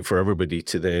great for everybody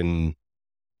to then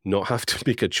not have to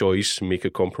make a choice, make a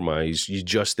compromise. You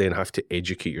just then have to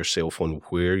educate yourself on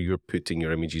where you're putting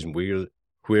your images and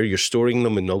where you're storing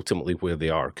them and ultimately where they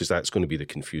are, because that's going to be the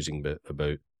confusing bit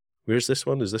about where's this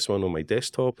one? Is this one on my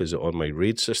desktop? Is it on my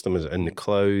RAID system? Is it in the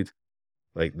cloud?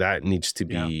 Like that needs to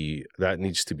be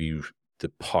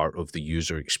the part of the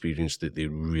user experience that they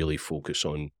really focus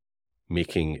on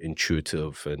making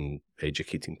intuitive and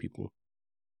educating people.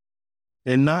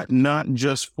 And not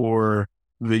just for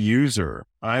the user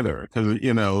either, because,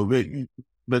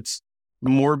 let's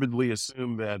morbidly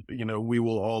assume that, we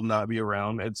will all not be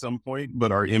around at some point,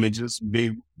 but our images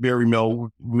may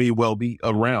well be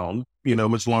around,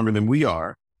 much longer than we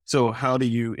are. So how do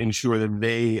you ensure that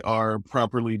they are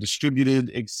properly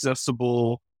distributed,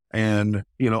 accessible, and,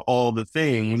 all the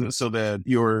things so that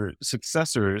your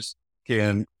successors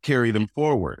can carry them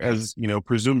forward? As,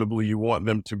 presumably you want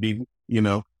them to be, you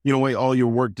don't want all your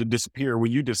work to disappear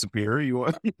when you disappear. You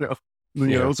want,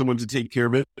 someone to take care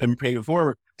of it and pay it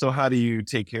forward. So how do you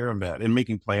take care of that and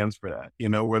making plans for that?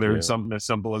 Whether it's something as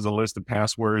simple as a list of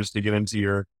passwords to get into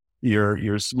your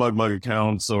SmugMug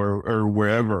accounts or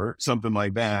wherever, something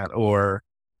like that, or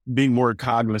being more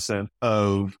cognizant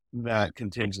of that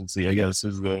contingency, I guess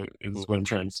is what I'm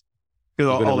trying to say. Because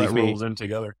all that rolls in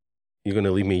together. You're going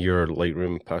to leave me your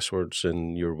Lightroom passwords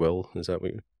and your will? Is that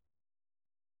what you're...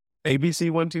 ABC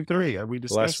 123. We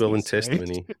discussed last will and this, right?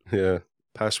 testimony. Yeah.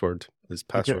 Password is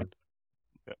password.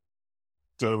 Yeah.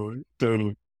 Totally.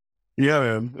 Yeah,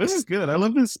 man. This is good. I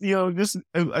love this.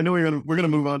 I know we're gonna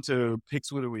move on to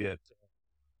picks. What are we at?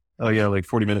 Oh yeah, like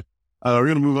 40 minutes. We're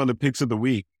gonna move on to picks of the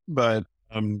week, but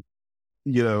I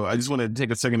just want to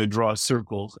take a second to draw a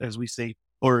circle, as we say,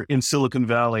 or in Silicon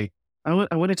Valley. I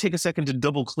want to take a second to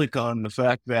double click on the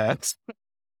fact that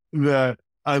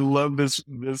I love this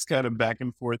kind of back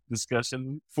and forth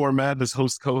discussion format, this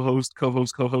host, co-host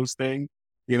thing.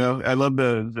 I love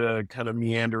the kind of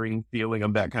meandering feeling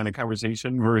of that kind of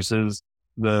conversation versus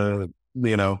the,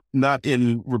 not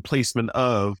in replacement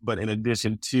of, but in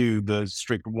addition to the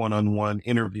strict one-on-one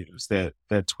interviews that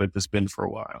TWiP has been for a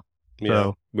while. Yeah,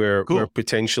 so, where cool.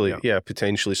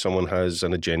 potentially someone has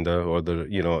an agenda or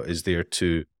is there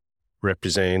to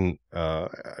represent,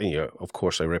 of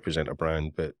course I represent a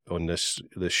brand, but on this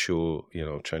show,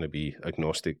 trying to be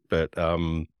agnostic, but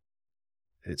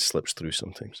it slips through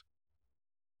sometimes.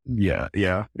 Yeah.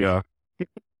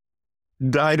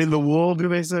 Died in the wool, do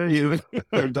they say?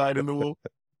 Or died in the wool?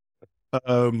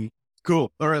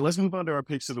 Cool. All right, let's move on to our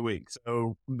picks of the week.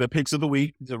 So the picks of the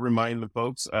week, to remind the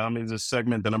folks, is a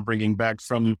segment that I'm bringing back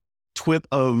from TWiP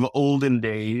of olden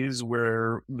days,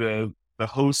 where the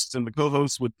hosts and the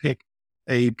co-hosts would pick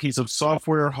a piece of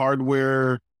software,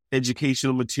 hardware,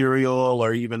 educational material,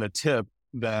 or even a tip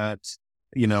that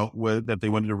that they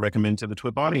wanted to recommend to the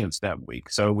TWiP audience that week.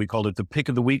 So we called it the Pick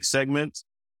of the Week segment.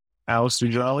 Alistair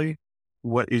Jolly,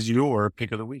 what is your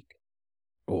pick of the week?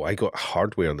 Oh, I got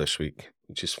hardware this week,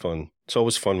 which is fun. It's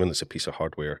always fun when it's a piece of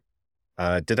hardware.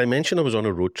 Did I mention I was on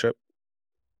a road trip?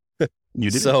 You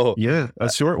did? So, yeah,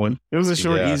 a short one. It was a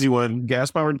short, easy one.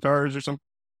 Gas-powered cars or something?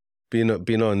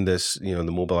 Being on this, the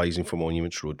Mobilizing for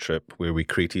Monuments road trip, where we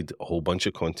created a whole bunch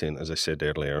of content, as I said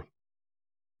earlier.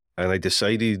 And I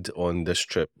decided on this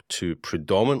trip to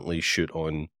predominantly shoot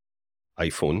on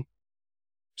iPhone.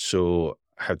 So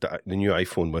I had the new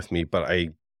iPhone with me, but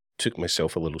I took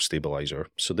myself a little stabilizer.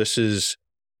 So this is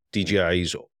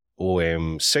DJI's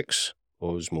OM6,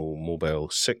 Osmo Mobile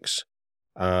 6.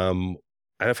 And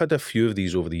I've had a few of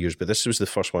these over the years, but this was the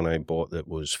first one I bought that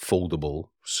was foldable.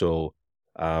 So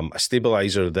a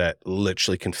stabilizer that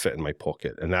literally can fit in my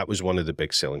pocket. And that was one of the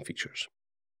big selling features.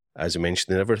 as I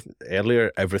mentioned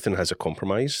earlier, everything has a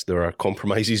compromise. There are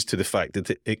compromises to the fact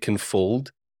that it can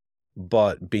fold,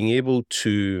 but being able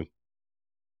to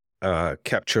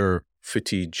capture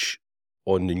footage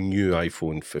on the new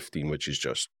iPhone 15, which is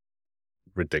just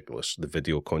ridiculous, the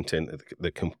video content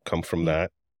that can come from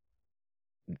that.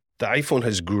 The iPhone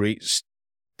has great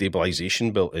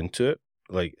stabilization built into it.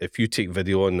 Like, if you take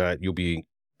video on that, you'll be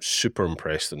super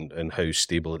impressed in how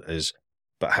stable it is.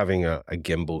 But having a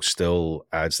gimbal still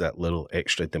adds that little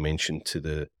extra dimension to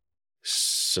the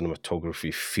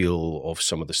cinematography feel of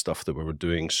some of the stuff that we were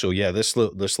doing. So yeah, this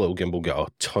little gimbal got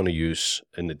a ton of use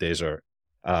in the desert.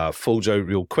 Folds out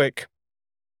real quick,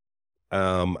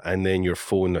 and then your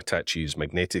phone attaches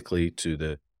magnetically to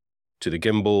the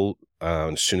gimbal.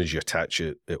 As soon as you attach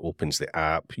it, it opens the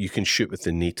app. You can shoot with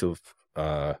the native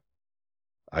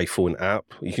iPhone app.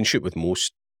 You can shoot with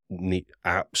most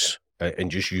apps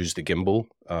and just use the gimbal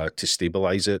to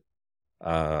stabilize it.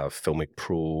 Filmic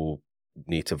Pro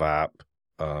native app,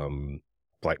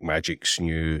 Blackmagic's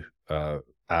new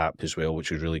app as well,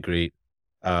 which is really great.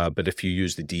 But if you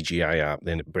use the DJI app,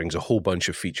 then it brings a whole bunch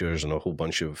of features and a whole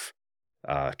bunch of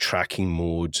tracking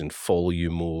modes and follow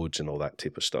you modes and all that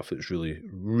type of stuff. It was really,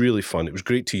 really fun. It was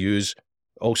great to use.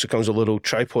 Also comes a little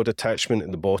tripod attachment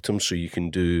at the bottom, so you can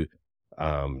do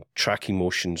tracking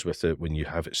motions with it. When you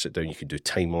have it sit down, you can do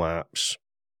time lapse,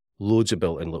 loads of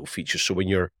built-in little features. So when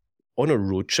you're on a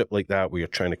road trip like that, where you're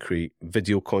trying to create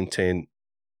video content,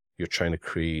 you're trying to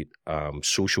create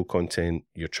social content,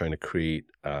 you're trying to create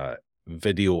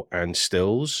video and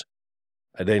stills,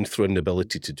 and then throw in the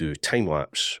ability to do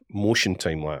time-lapse, motion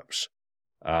time-lapse.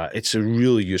 It's a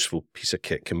really useful piece of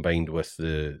kit combined with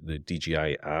the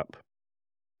DJI app.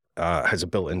 It has a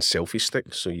built-in selfie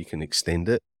stick, so you can extend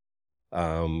it,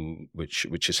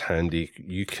 which is handy.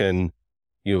 You can,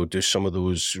 do some of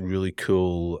those really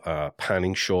cool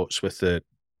panning shots with it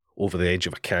over the edge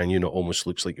of a canyon. It almost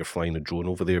looks like you're flying a drone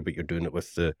over there, but you're doing it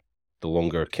with the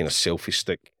longer kind of selfie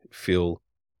stick feel.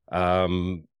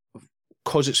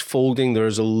 Because it's folding,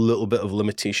 there's a little bit of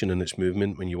limitation in its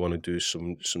movement when you want to do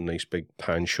some nice big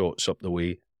pan shots up the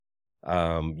way.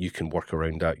 You can work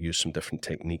around that, use some different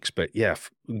techniques. But yeah,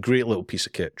 great little piece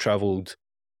of kit. Traveled,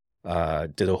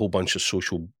 did a whole bunch of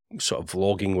social sort of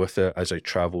vlogging with it as I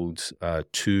traveled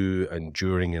to and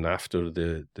during and after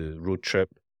the road trip.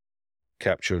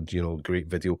 Captured, great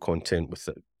video content with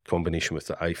the combination with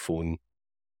the iPhone.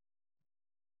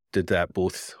 Did that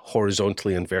both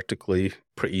horizontally and vertically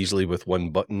pretty easily with one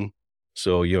button.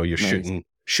 So, you're nice.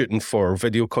 shooting for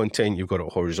video content, you've got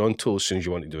it horizontal. As soon as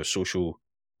you want to do a social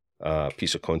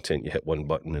piece of content, you hit one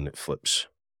button and it flips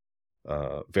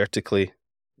vertically.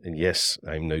 And yes,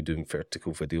 I'm now doing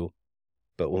vertical video,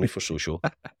 but only for social.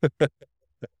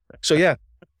 So yeah,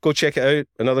 go check it out.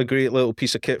 Another great little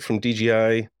piece of kit from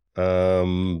DJI.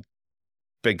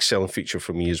 Big selling feature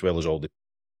for me, as well as all the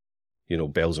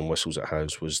bells and whistles it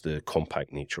has, was the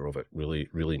compact nature of it. Really,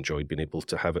 really enjoyed being able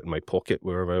to have it in my pocket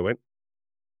wherever I went.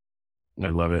 I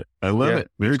love it.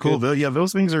 Very cool. Yeah,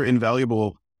 those things are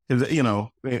invaluable.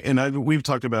 And we've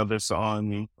talked about this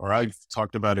I've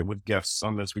talked about it with guests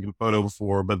on This Week in Photo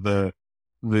before, but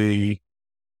the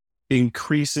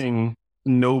increasing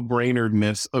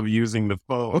no-brainerness of using the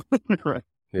phone, right?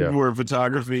 Yeah. For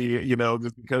photography,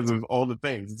 just because of all the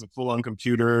things. It's a full-on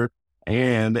computer,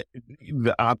 and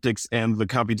the optics and the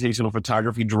computational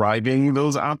photography driving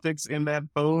those optics in that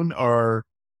phone are,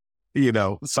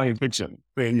 science fiction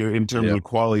in terms of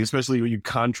quality, especially when you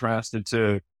contrast it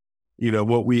to,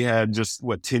 what we had just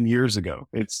 10 years ago.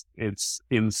 It's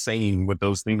insane what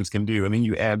those things can do. And then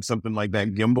you add something like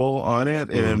that gimbal on it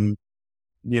and,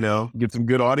 get some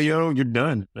good audio, you're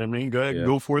done. I mean, go ahead,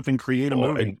 go forth and create a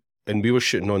movie. And we were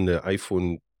shooting on the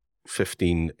iPhone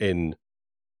 15 in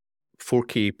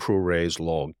 4K ProRes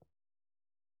log,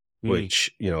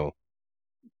 which,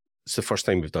 it's the first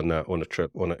time we've done that on a trip,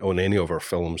 on any of our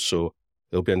films. So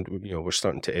there'll be, we're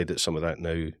starting to edit some of that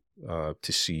now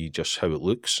to see just how it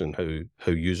looks and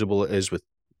how usable it is with,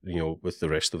 with the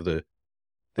rest of the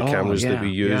cameras that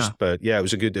we used. Yeah. But yeah, it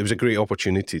was a great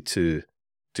opportunity to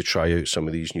try out some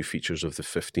of these new features of the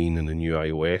 15 and the new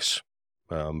iOS.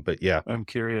 But yeah, I'm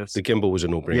curious. The gimbal was a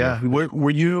no-brainer. Yeah,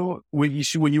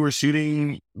 when you were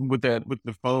shooting with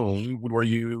the phone, were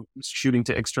you shooting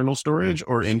to external storage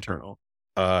or internal?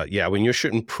 Yeah, when you're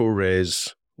shooting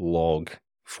ProRes log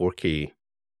 4K,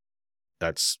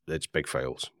 it's big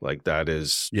files. Like, that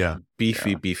is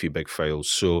beefy big files.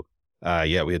 So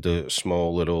we had a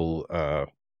small little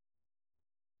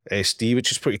SD,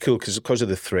 which is pretty cool because of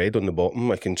the thread on the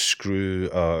bottom. I can screw,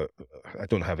 I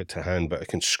don't have it to hand, but I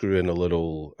can screw in a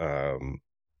little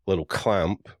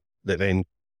clamp that then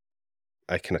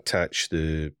I can attach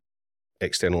the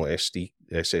external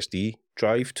SSD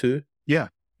drive too. Yeah.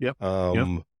 Yep.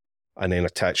 And then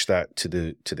attach that to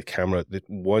the camera. The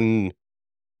one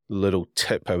little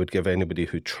tip I would give anybody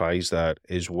who tries that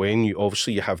is when you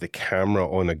have the camera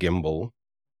on a gimbal.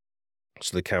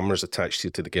 So the camera's attached to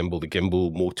the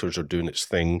gimbal motors are doing its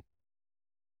thing.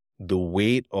 The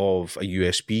weight of a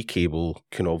USB cable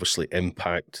can obviously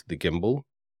impact the gimbal.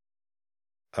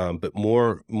 But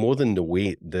more than the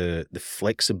weight, the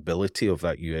flexibility of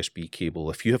that USB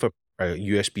cable. If you have a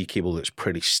USB cable that's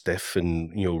pretty stiff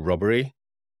and rubbery,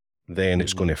 then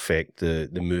it's going to affect the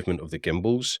movement of the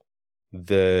gimbals.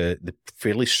 The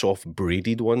fairly soft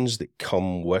braided ones that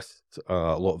come with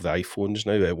a lot of the iPhones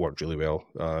now, it worked really well.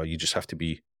 You just have to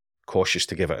be cautious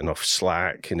to give it enough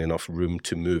slack and enough room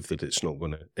to move that it's not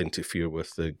going to interfere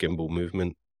with the gimbal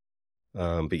movement.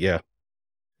 But yeah,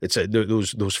 it's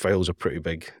those files are pretty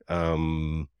big.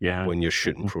 When you're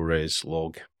shooting ProRes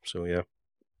log. So yeah,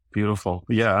 beautiful.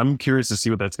 Yeah, I'm curious to see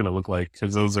what that's going to look like,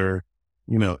 because those are,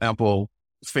 Apple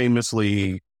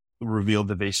famously revealed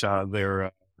that they shot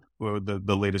their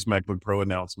the latest MacBook Pro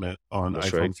announcement on That's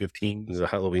iPhone right. 15. It's a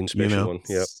Halloween special one.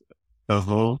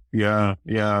 Yeah.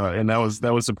 Yeah. And that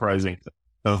was surprising.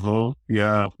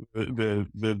 Yeah.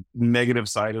 The negative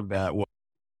side of that was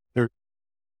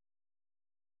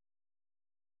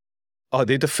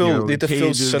they had the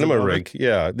full cinema rig.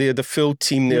 Yeah. They had the full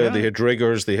team there. Yeah. They had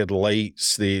riggers, they had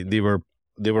lights, they were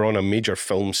on a major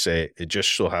film set. It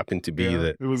just so happened to be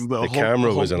that it was the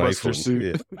camera was an iPhone.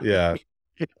 Suit. Yeah.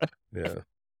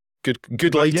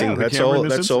 Good lighting. That's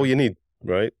all you need,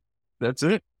 right? That's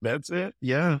it.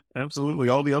 Yeah, absolutely.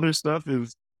 All the other stuff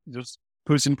is just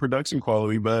pushing production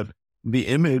quality, but the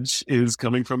image is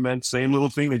coming from that same little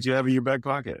thing that you have in your back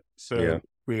pocket. So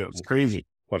it's crazy.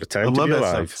 What a time to be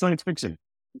alive. Stuff. Science fiction.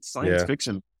 Science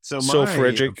fiction. So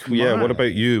Frederick, what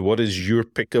about you? What is your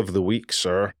pick of the week,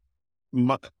 sir?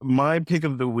 My pick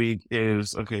of the week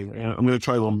is, okay, I'm going to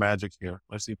try a little magic here.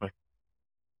 Let's see if I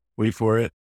wait for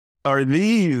it. Are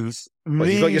these?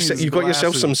 You got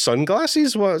yourself some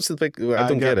sunglasses? What's the big? I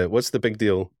don't get it. What's the big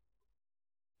deal?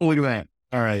 Look at that!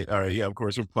 All right. Yeah, of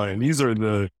course we're playing. These are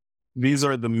the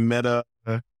Meta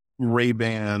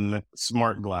Ray-Ban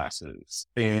smart glasses,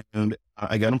 and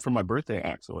I got them for my birthday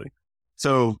actually.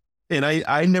 So, and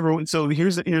I never. So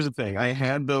here's the thing. I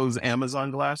had those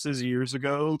Amazon glasses years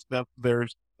ago that they're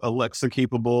Alexa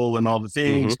capable and all the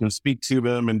things. You can speak to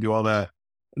them and do all that.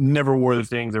 Never wore the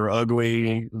things. They were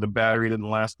ugly. The battery didn't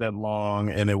last that long.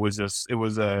 And it was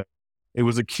a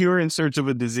cure in search of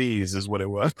a disease is what it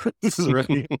was.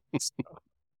 Right?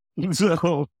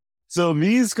 So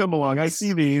these come along. I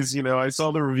see these, I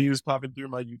saw the reviews popping through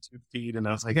my YouTube feed and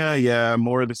I was like,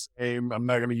 more of the same. I'm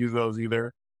not going to use those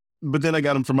either. But then I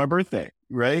got them for my birthday.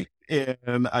 Right.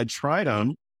 And I tried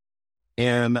them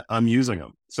and I'm using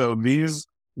them. So these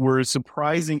are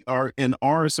surprisingly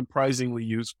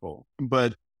useful,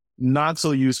 but not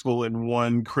so useful in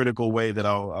one critical way that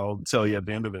I'll tell you at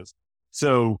the end of this.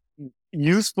 So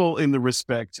useful in the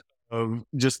respect of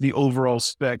just the overall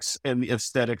specs and the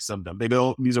aesthetics of them.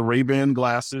 These are Ray-Ban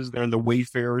glasses. They're in the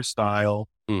Wayfarer style.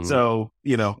 So,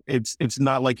 it's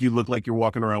not like you look like you're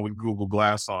walking around with Google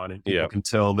Glass on and people can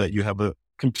tell that you have a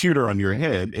computer on your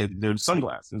head and they're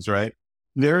sunglasses, right?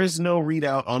 There is no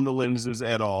readout on the lenses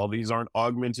at all. These aren't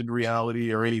augmented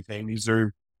reality or anything. These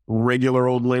are regular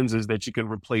old lenses that you can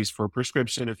replace for a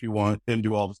prescription if you want and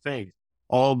do all the things.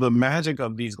 All the magic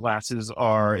of these glasses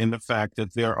are in the fact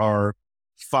that there are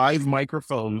 5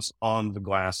 microphones on the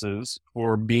glasses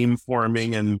for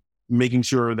beamforming and making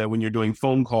sure that when you're doing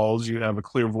phone calls, you have a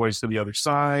clear voice to the other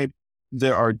side.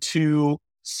 There are 2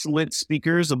 slit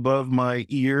speakers above my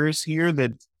ears here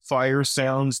that fire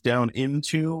sounds down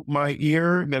into my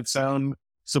ear that sound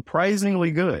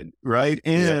surprisingly good, right?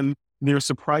 And they're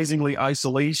surprisingly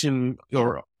isolating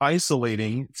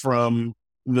from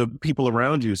the people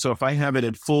around you. So if I have it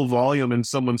at full volume and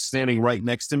someone's standing right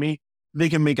next to me, they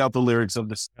can make out the lyrics of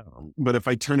the sound. But if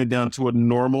I turn it down to a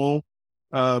normal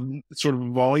sort of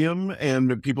volume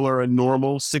and people are a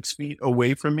normal 6 feet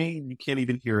away from me, you can't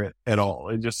even hear it at all.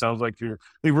 It just sounds like you're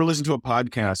listening to a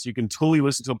podcast. You can totally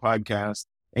listen to a podcast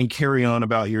and carry on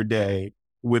about your day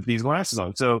with these glasses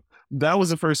on. So that was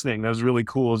the first thing that was really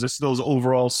cool, just those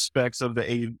overall specs of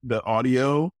the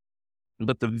audio.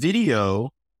 But the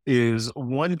video is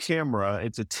one camera.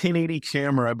 It's a 1080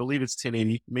 camera. I believe it's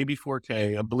 1080, maybe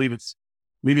 4K. I believe it's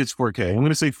 4K. I'm going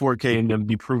to say 4K and then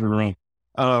be proven wrong.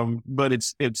 But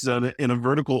it's in a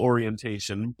vertical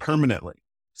orientation permanently.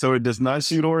 So it does not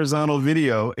shoot horizontal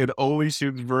video. It only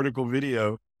shoots vertical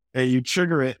video. And you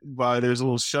trigger it by, there's a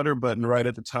little shutter button right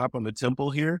at the top on the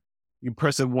temple here. You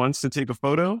press it once to take a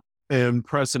photo, and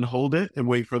press and hold it and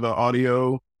wait for the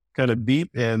audio kind of beep,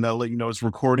 and that'll let you know it's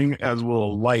recording, as will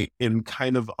a light in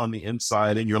kind of on the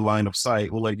inside in your line of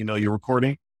sight will let you know you're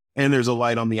recording. And there's a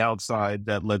light on the outside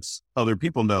that lets other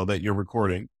people know that you're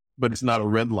recording, but it's not a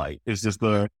red light. It's just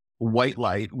the white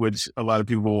light, which a lot of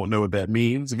people won't know what that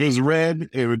means. If it was red,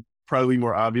 it would probably be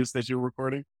more obvious that you're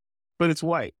recording, but it's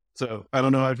white. So I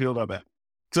don't know how I feel about that.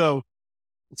 So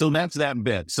that's that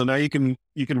bit. So now you can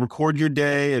record your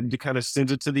day and you kind of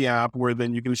send it to the app, where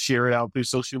then you can share it out through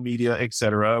social media,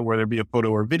 etc., whether it be a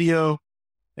photo or video.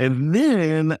 And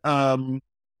then and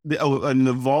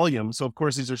the volume. So of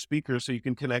course these are speakers, so you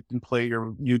can connect and play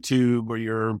your YouTube or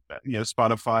your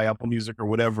Spotify, Apple Music, or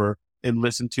whatever, and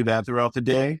listen to that throughout the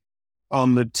day.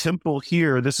 On the temple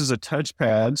here, this is a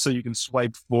touchpad, so you can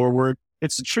swipe forward.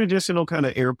 It's a traditional kind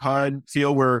of AirPod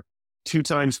feel, where 2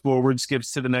 times forward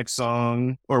skips to the next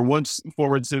song, or once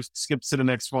forward skips to the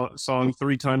next song,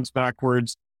 3 times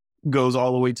backwards goes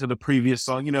all the way to the previous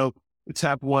song.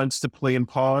 Tap once to play and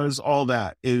pause. All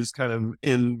that is kind of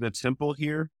in the temple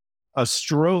here. A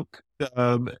stroke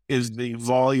is the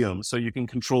volume, so you can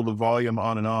control the volume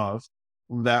on and off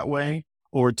that way,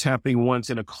 or tapping once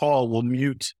in a call will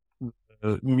mute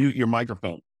your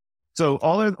microphone. So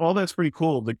all that's pretty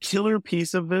cool. The killer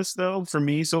piece of this, though, for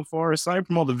me so far, aside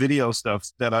from all the video stuff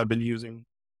that I've been using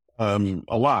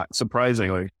a lot,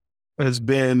 surprisingly, has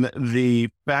been the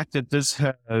fact that this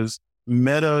has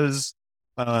Meta's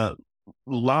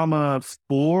Llama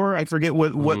 4. I forget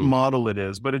what model it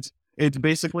is, but it's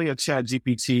basically a Chat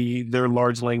GPT, their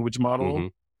large language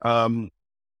model,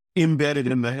 embedded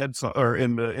in the headset or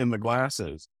in the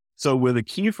glasses. So with a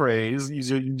key phrase,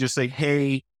 you just say,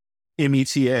 "Hey,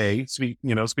 META," speak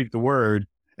the word,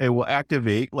 it will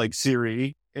activate like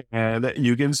Siri, and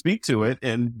you can speak to it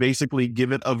and basically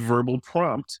give it a verbal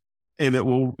prompt, and it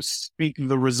will speak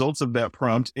the results of that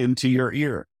prompt into your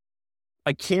ear.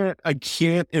 I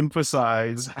can't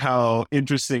emphasize how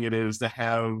interesting it is to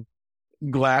have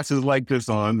glasses like this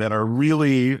on that are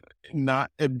really not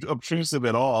obtrusive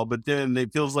at all, but then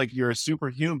it feels like you're a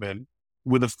superhuman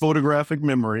with a photographic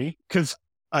memory, because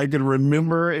I can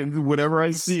remember, and whatever I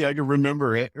see, I can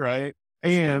remember it, right?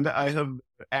 And I have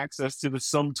access to the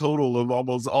sum total of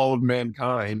almost all of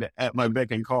mankind at my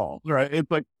beck and call, right? It's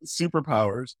like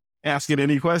superpowers. Ask it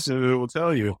any question and it will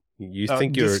tell you. You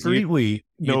think discreetly,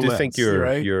 you no do less, think you're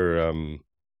right?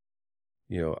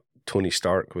 Tony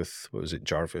Stark with, what was it,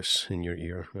 Jarvis in your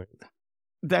ear, right?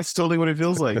 That's totally what it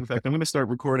feels like. In fact, I'm going to start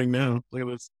recording now. Look at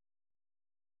this.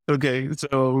 Okay,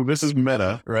 so this is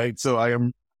Meta, right? So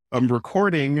I'm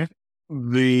recording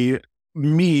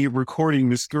me recording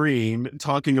the screen,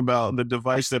 talking about the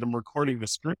device that I'm recording the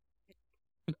screen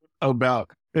about,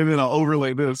 and then I'll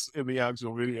overlay this in the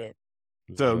actual video.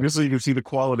 So just so you can see the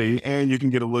quality, and you can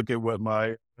get a look at what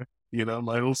my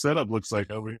whole setup looks like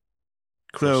over here.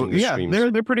 So yeah,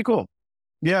 they're pretty cool.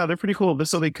 Yeah, they're pretty cool.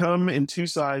 So they come in 2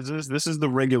 sizes. This is the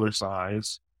regular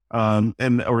size,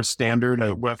 or standard.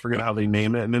 I forget how they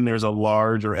name it. And then there's a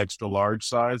large or extra large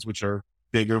size, which are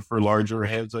bigger for larger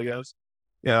heads, I guess.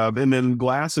 Yeah, and then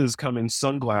glasses come in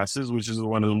sunglasses, which is the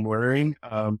one I'm wearing.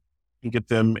 You get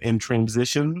them in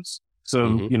transitions.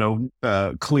 So,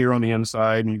 clear on the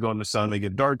inside, and you go in the sun, they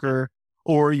get darker,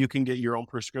 or you can get your own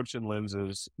prescription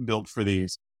lenses built for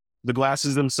these. The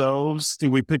glasses themselves,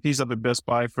 we picked these up at Best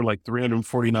Buy for like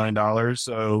 $349.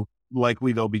 So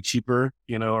likely they'll be cheaper,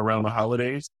 around the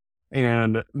holidays.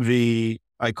 And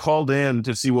I called in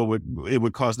to see what it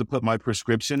would cost to put my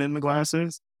prescription in the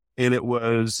glasses, and it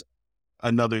was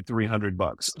another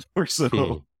 $300 or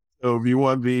so. So if you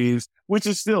want these, which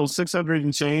is still 600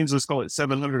 and change, let's call it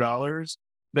 $700,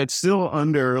 that's still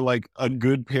under like a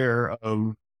good pair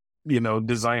of,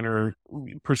 designer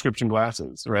prescription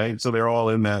glasses, right? So they're all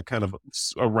in that kind of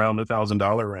around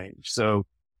 $1,000 range. So,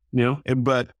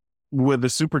 but with a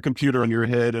supercomputer on your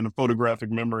head and a photographic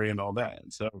memory and all that.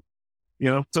 So,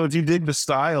 so if you dig the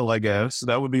style, I guess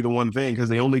that would be the one thing, because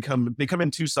they come in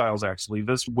 2 styles, actually,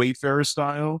 this Wayfarer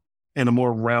style and a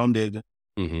more rounded,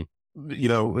 kind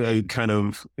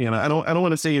of, I don't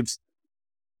want to say it's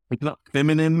not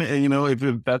feminine,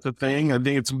 if that's a thing. I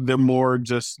think they're more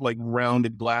just like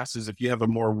rounded glasses. If you have a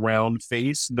more round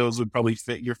face, those would probably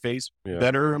fit your face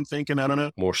better, I'm thinking. I don't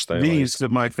know. More stylized. These fit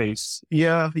my face.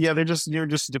 Yeah, they're just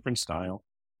a different style.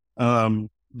 But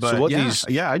so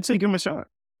I'd say give them a shot.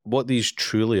 What these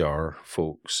truly are,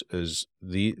 folks, is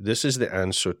this is the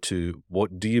answer to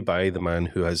what do you buy the man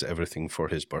who has everything for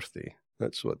his birthday?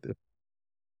 That's what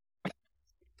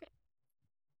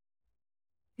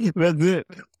That's it.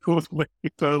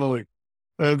 Totally.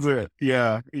 That's it.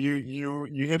 Yeah. You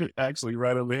hit it actually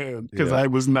right on the head, because I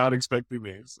was not expecting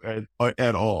these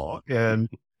at all. And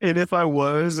And if I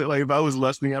was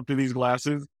lusting after these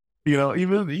glasses,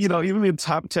 even the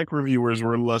top tech reviewers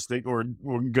were lusting or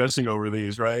were gushing over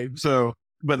these, right? So,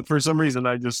 but for some reason,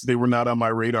 they were not on my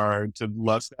radar to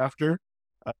lust after.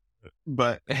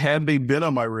 But had they been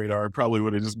on my radar, I probably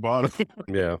would have just bought them.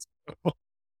 Yeah.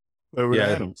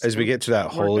 Yeah. As we get to that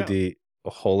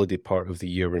holiday part of the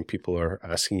year when people are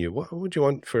asking you, what would you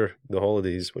want for the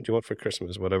holidays? What do you want for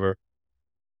Christmas? Whatever.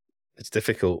 It's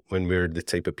difficult when we're the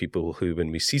type of people who,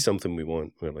 when we see something we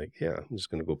want, we're like, yeah, I'm just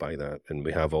going to go buy that. And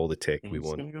we have all the tech we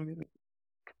want.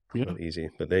 Not easy.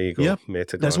 But there you go. Yeah.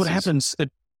 Meta glasses. That's what happens.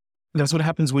 That's what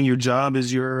happens when your job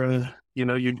is your,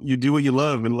 you do what you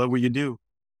love and love what you do.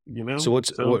 So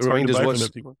what's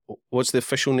the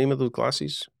official name of those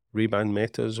glasses? Ray-Ban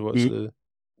Metas?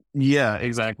 Yeah,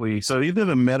 exactly. So either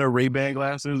the Meta Ray-Ban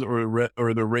glasses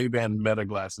or the Ray-Ban Meta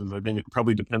glasses. I think it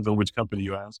probably depends on which company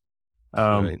you ask.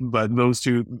 Right. But those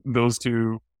two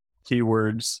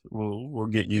keywords will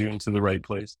get you into the right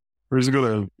place. Or just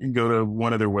go to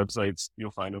one of their websites,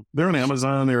 you'll find them. They're on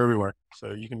Amazon, they're everywhere,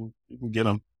 so you can get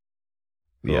them.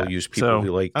 I'll use people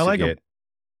who like to get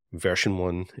version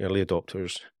 1 early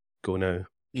adopters. Go now.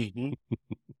 Mm-hmm.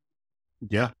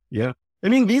 Yeah. I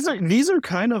mean, these are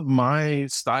kind of my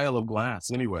style of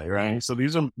glass anyway, right? So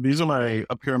these are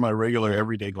a pair of my regular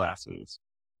everyday glasses,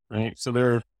 right? So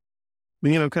they're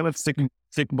kind of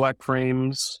thick black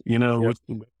frames, with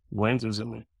lenses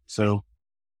in there. So,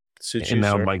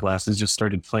 now my glasses just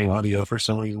started playing audio for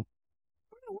some reason.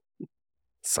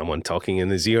 Someone talking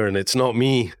in his ear, and it's not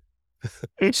me.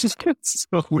 It's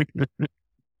so weird.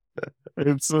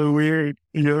 It's so weird.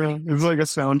 It's like a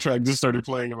soundtrack just started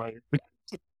playing in my ear.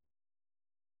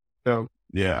 So,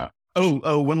 yeah.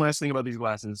 Oh, one last thing about these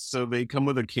glasses. So they come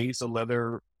with a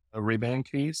leather Ray-Ban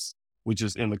case, which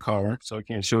is in the car. So I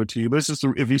can't show it to you. But it's just,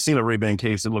 if you've seen a Ray-Ban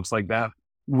case, it looks like that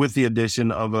with the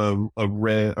addition of a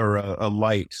red or a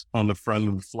light on the front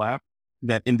of the flap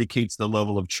that indicates the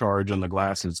level of charge on the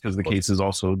glasses, because the case is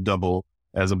also double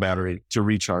as a battery to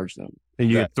recharge them. And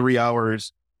you get 3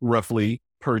 hours roughly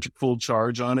per full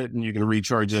charge on it. And you can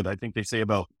recharge it, I think they say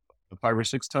about 5 or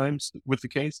 6 times with the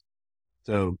case.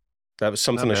 So that was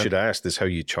something I should ask, is how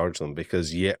you charge them,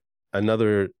 because yet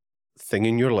another thing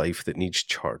in your life that needs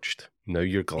charged. Now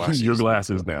your glasses. Your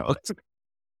glasses now.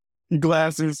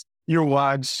 Glasses, your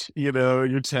watch,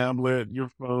 your tablet, your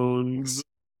phones,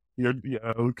 your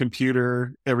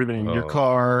computer, everything, your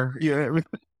car. Yeah,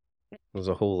 everything. There's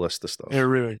a whole list of stuff.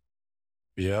 Everything.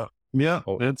 Yeah.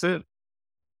 That's it.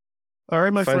 All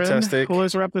right, my Fantastic friend. Well,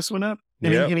 let's wrap this one up.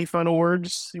 Any final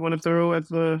words you want to throw at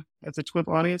the TWiP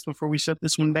audience before we shut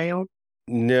this one down?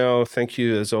 No, thank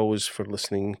you as always for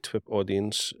listening, TWiP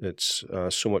audience. It's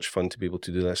so much fun to be able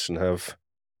to do this and have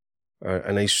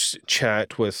a nice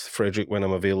chat with Frederick when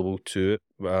I'm available to it.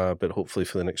 But hopefully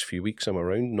for the next few weeks I'm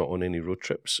around, not on any road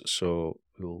trips. So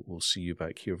we'll see you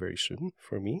back here very soon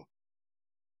for me.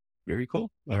 Very cool.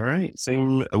 All right.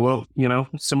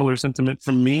 Similar sentiment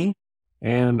from me.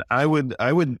 And I would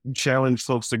challenge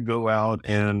folks to go out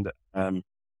and,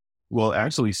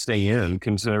 actually stay in,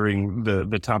 considering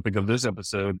the topic of this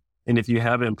episode. And if you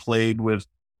haven't played with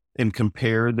and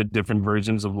compare the different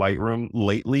versions of Lightroom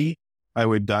lately, I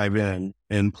would dive in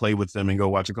and play with them and go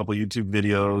watch a couple of YouTube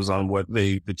videos on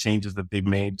the changes that they've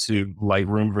made to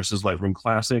Lightroom versus Lightroom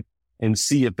Classic, and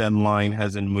see if that line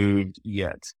hasn't moved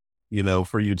yet.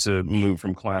 For you to move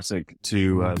from Classic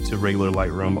to regular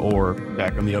Lightroom or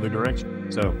back in the other direction.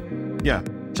 So, yeah,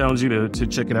 challenge you to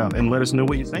check it out and let us know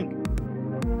what you think.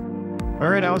 All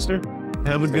right, Alistair,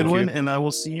 have a good one, and I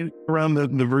will see you around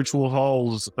the virtual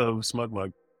halls of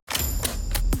SmugMug.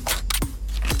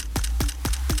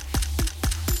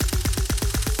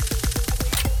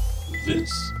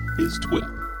 This is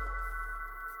TWiP.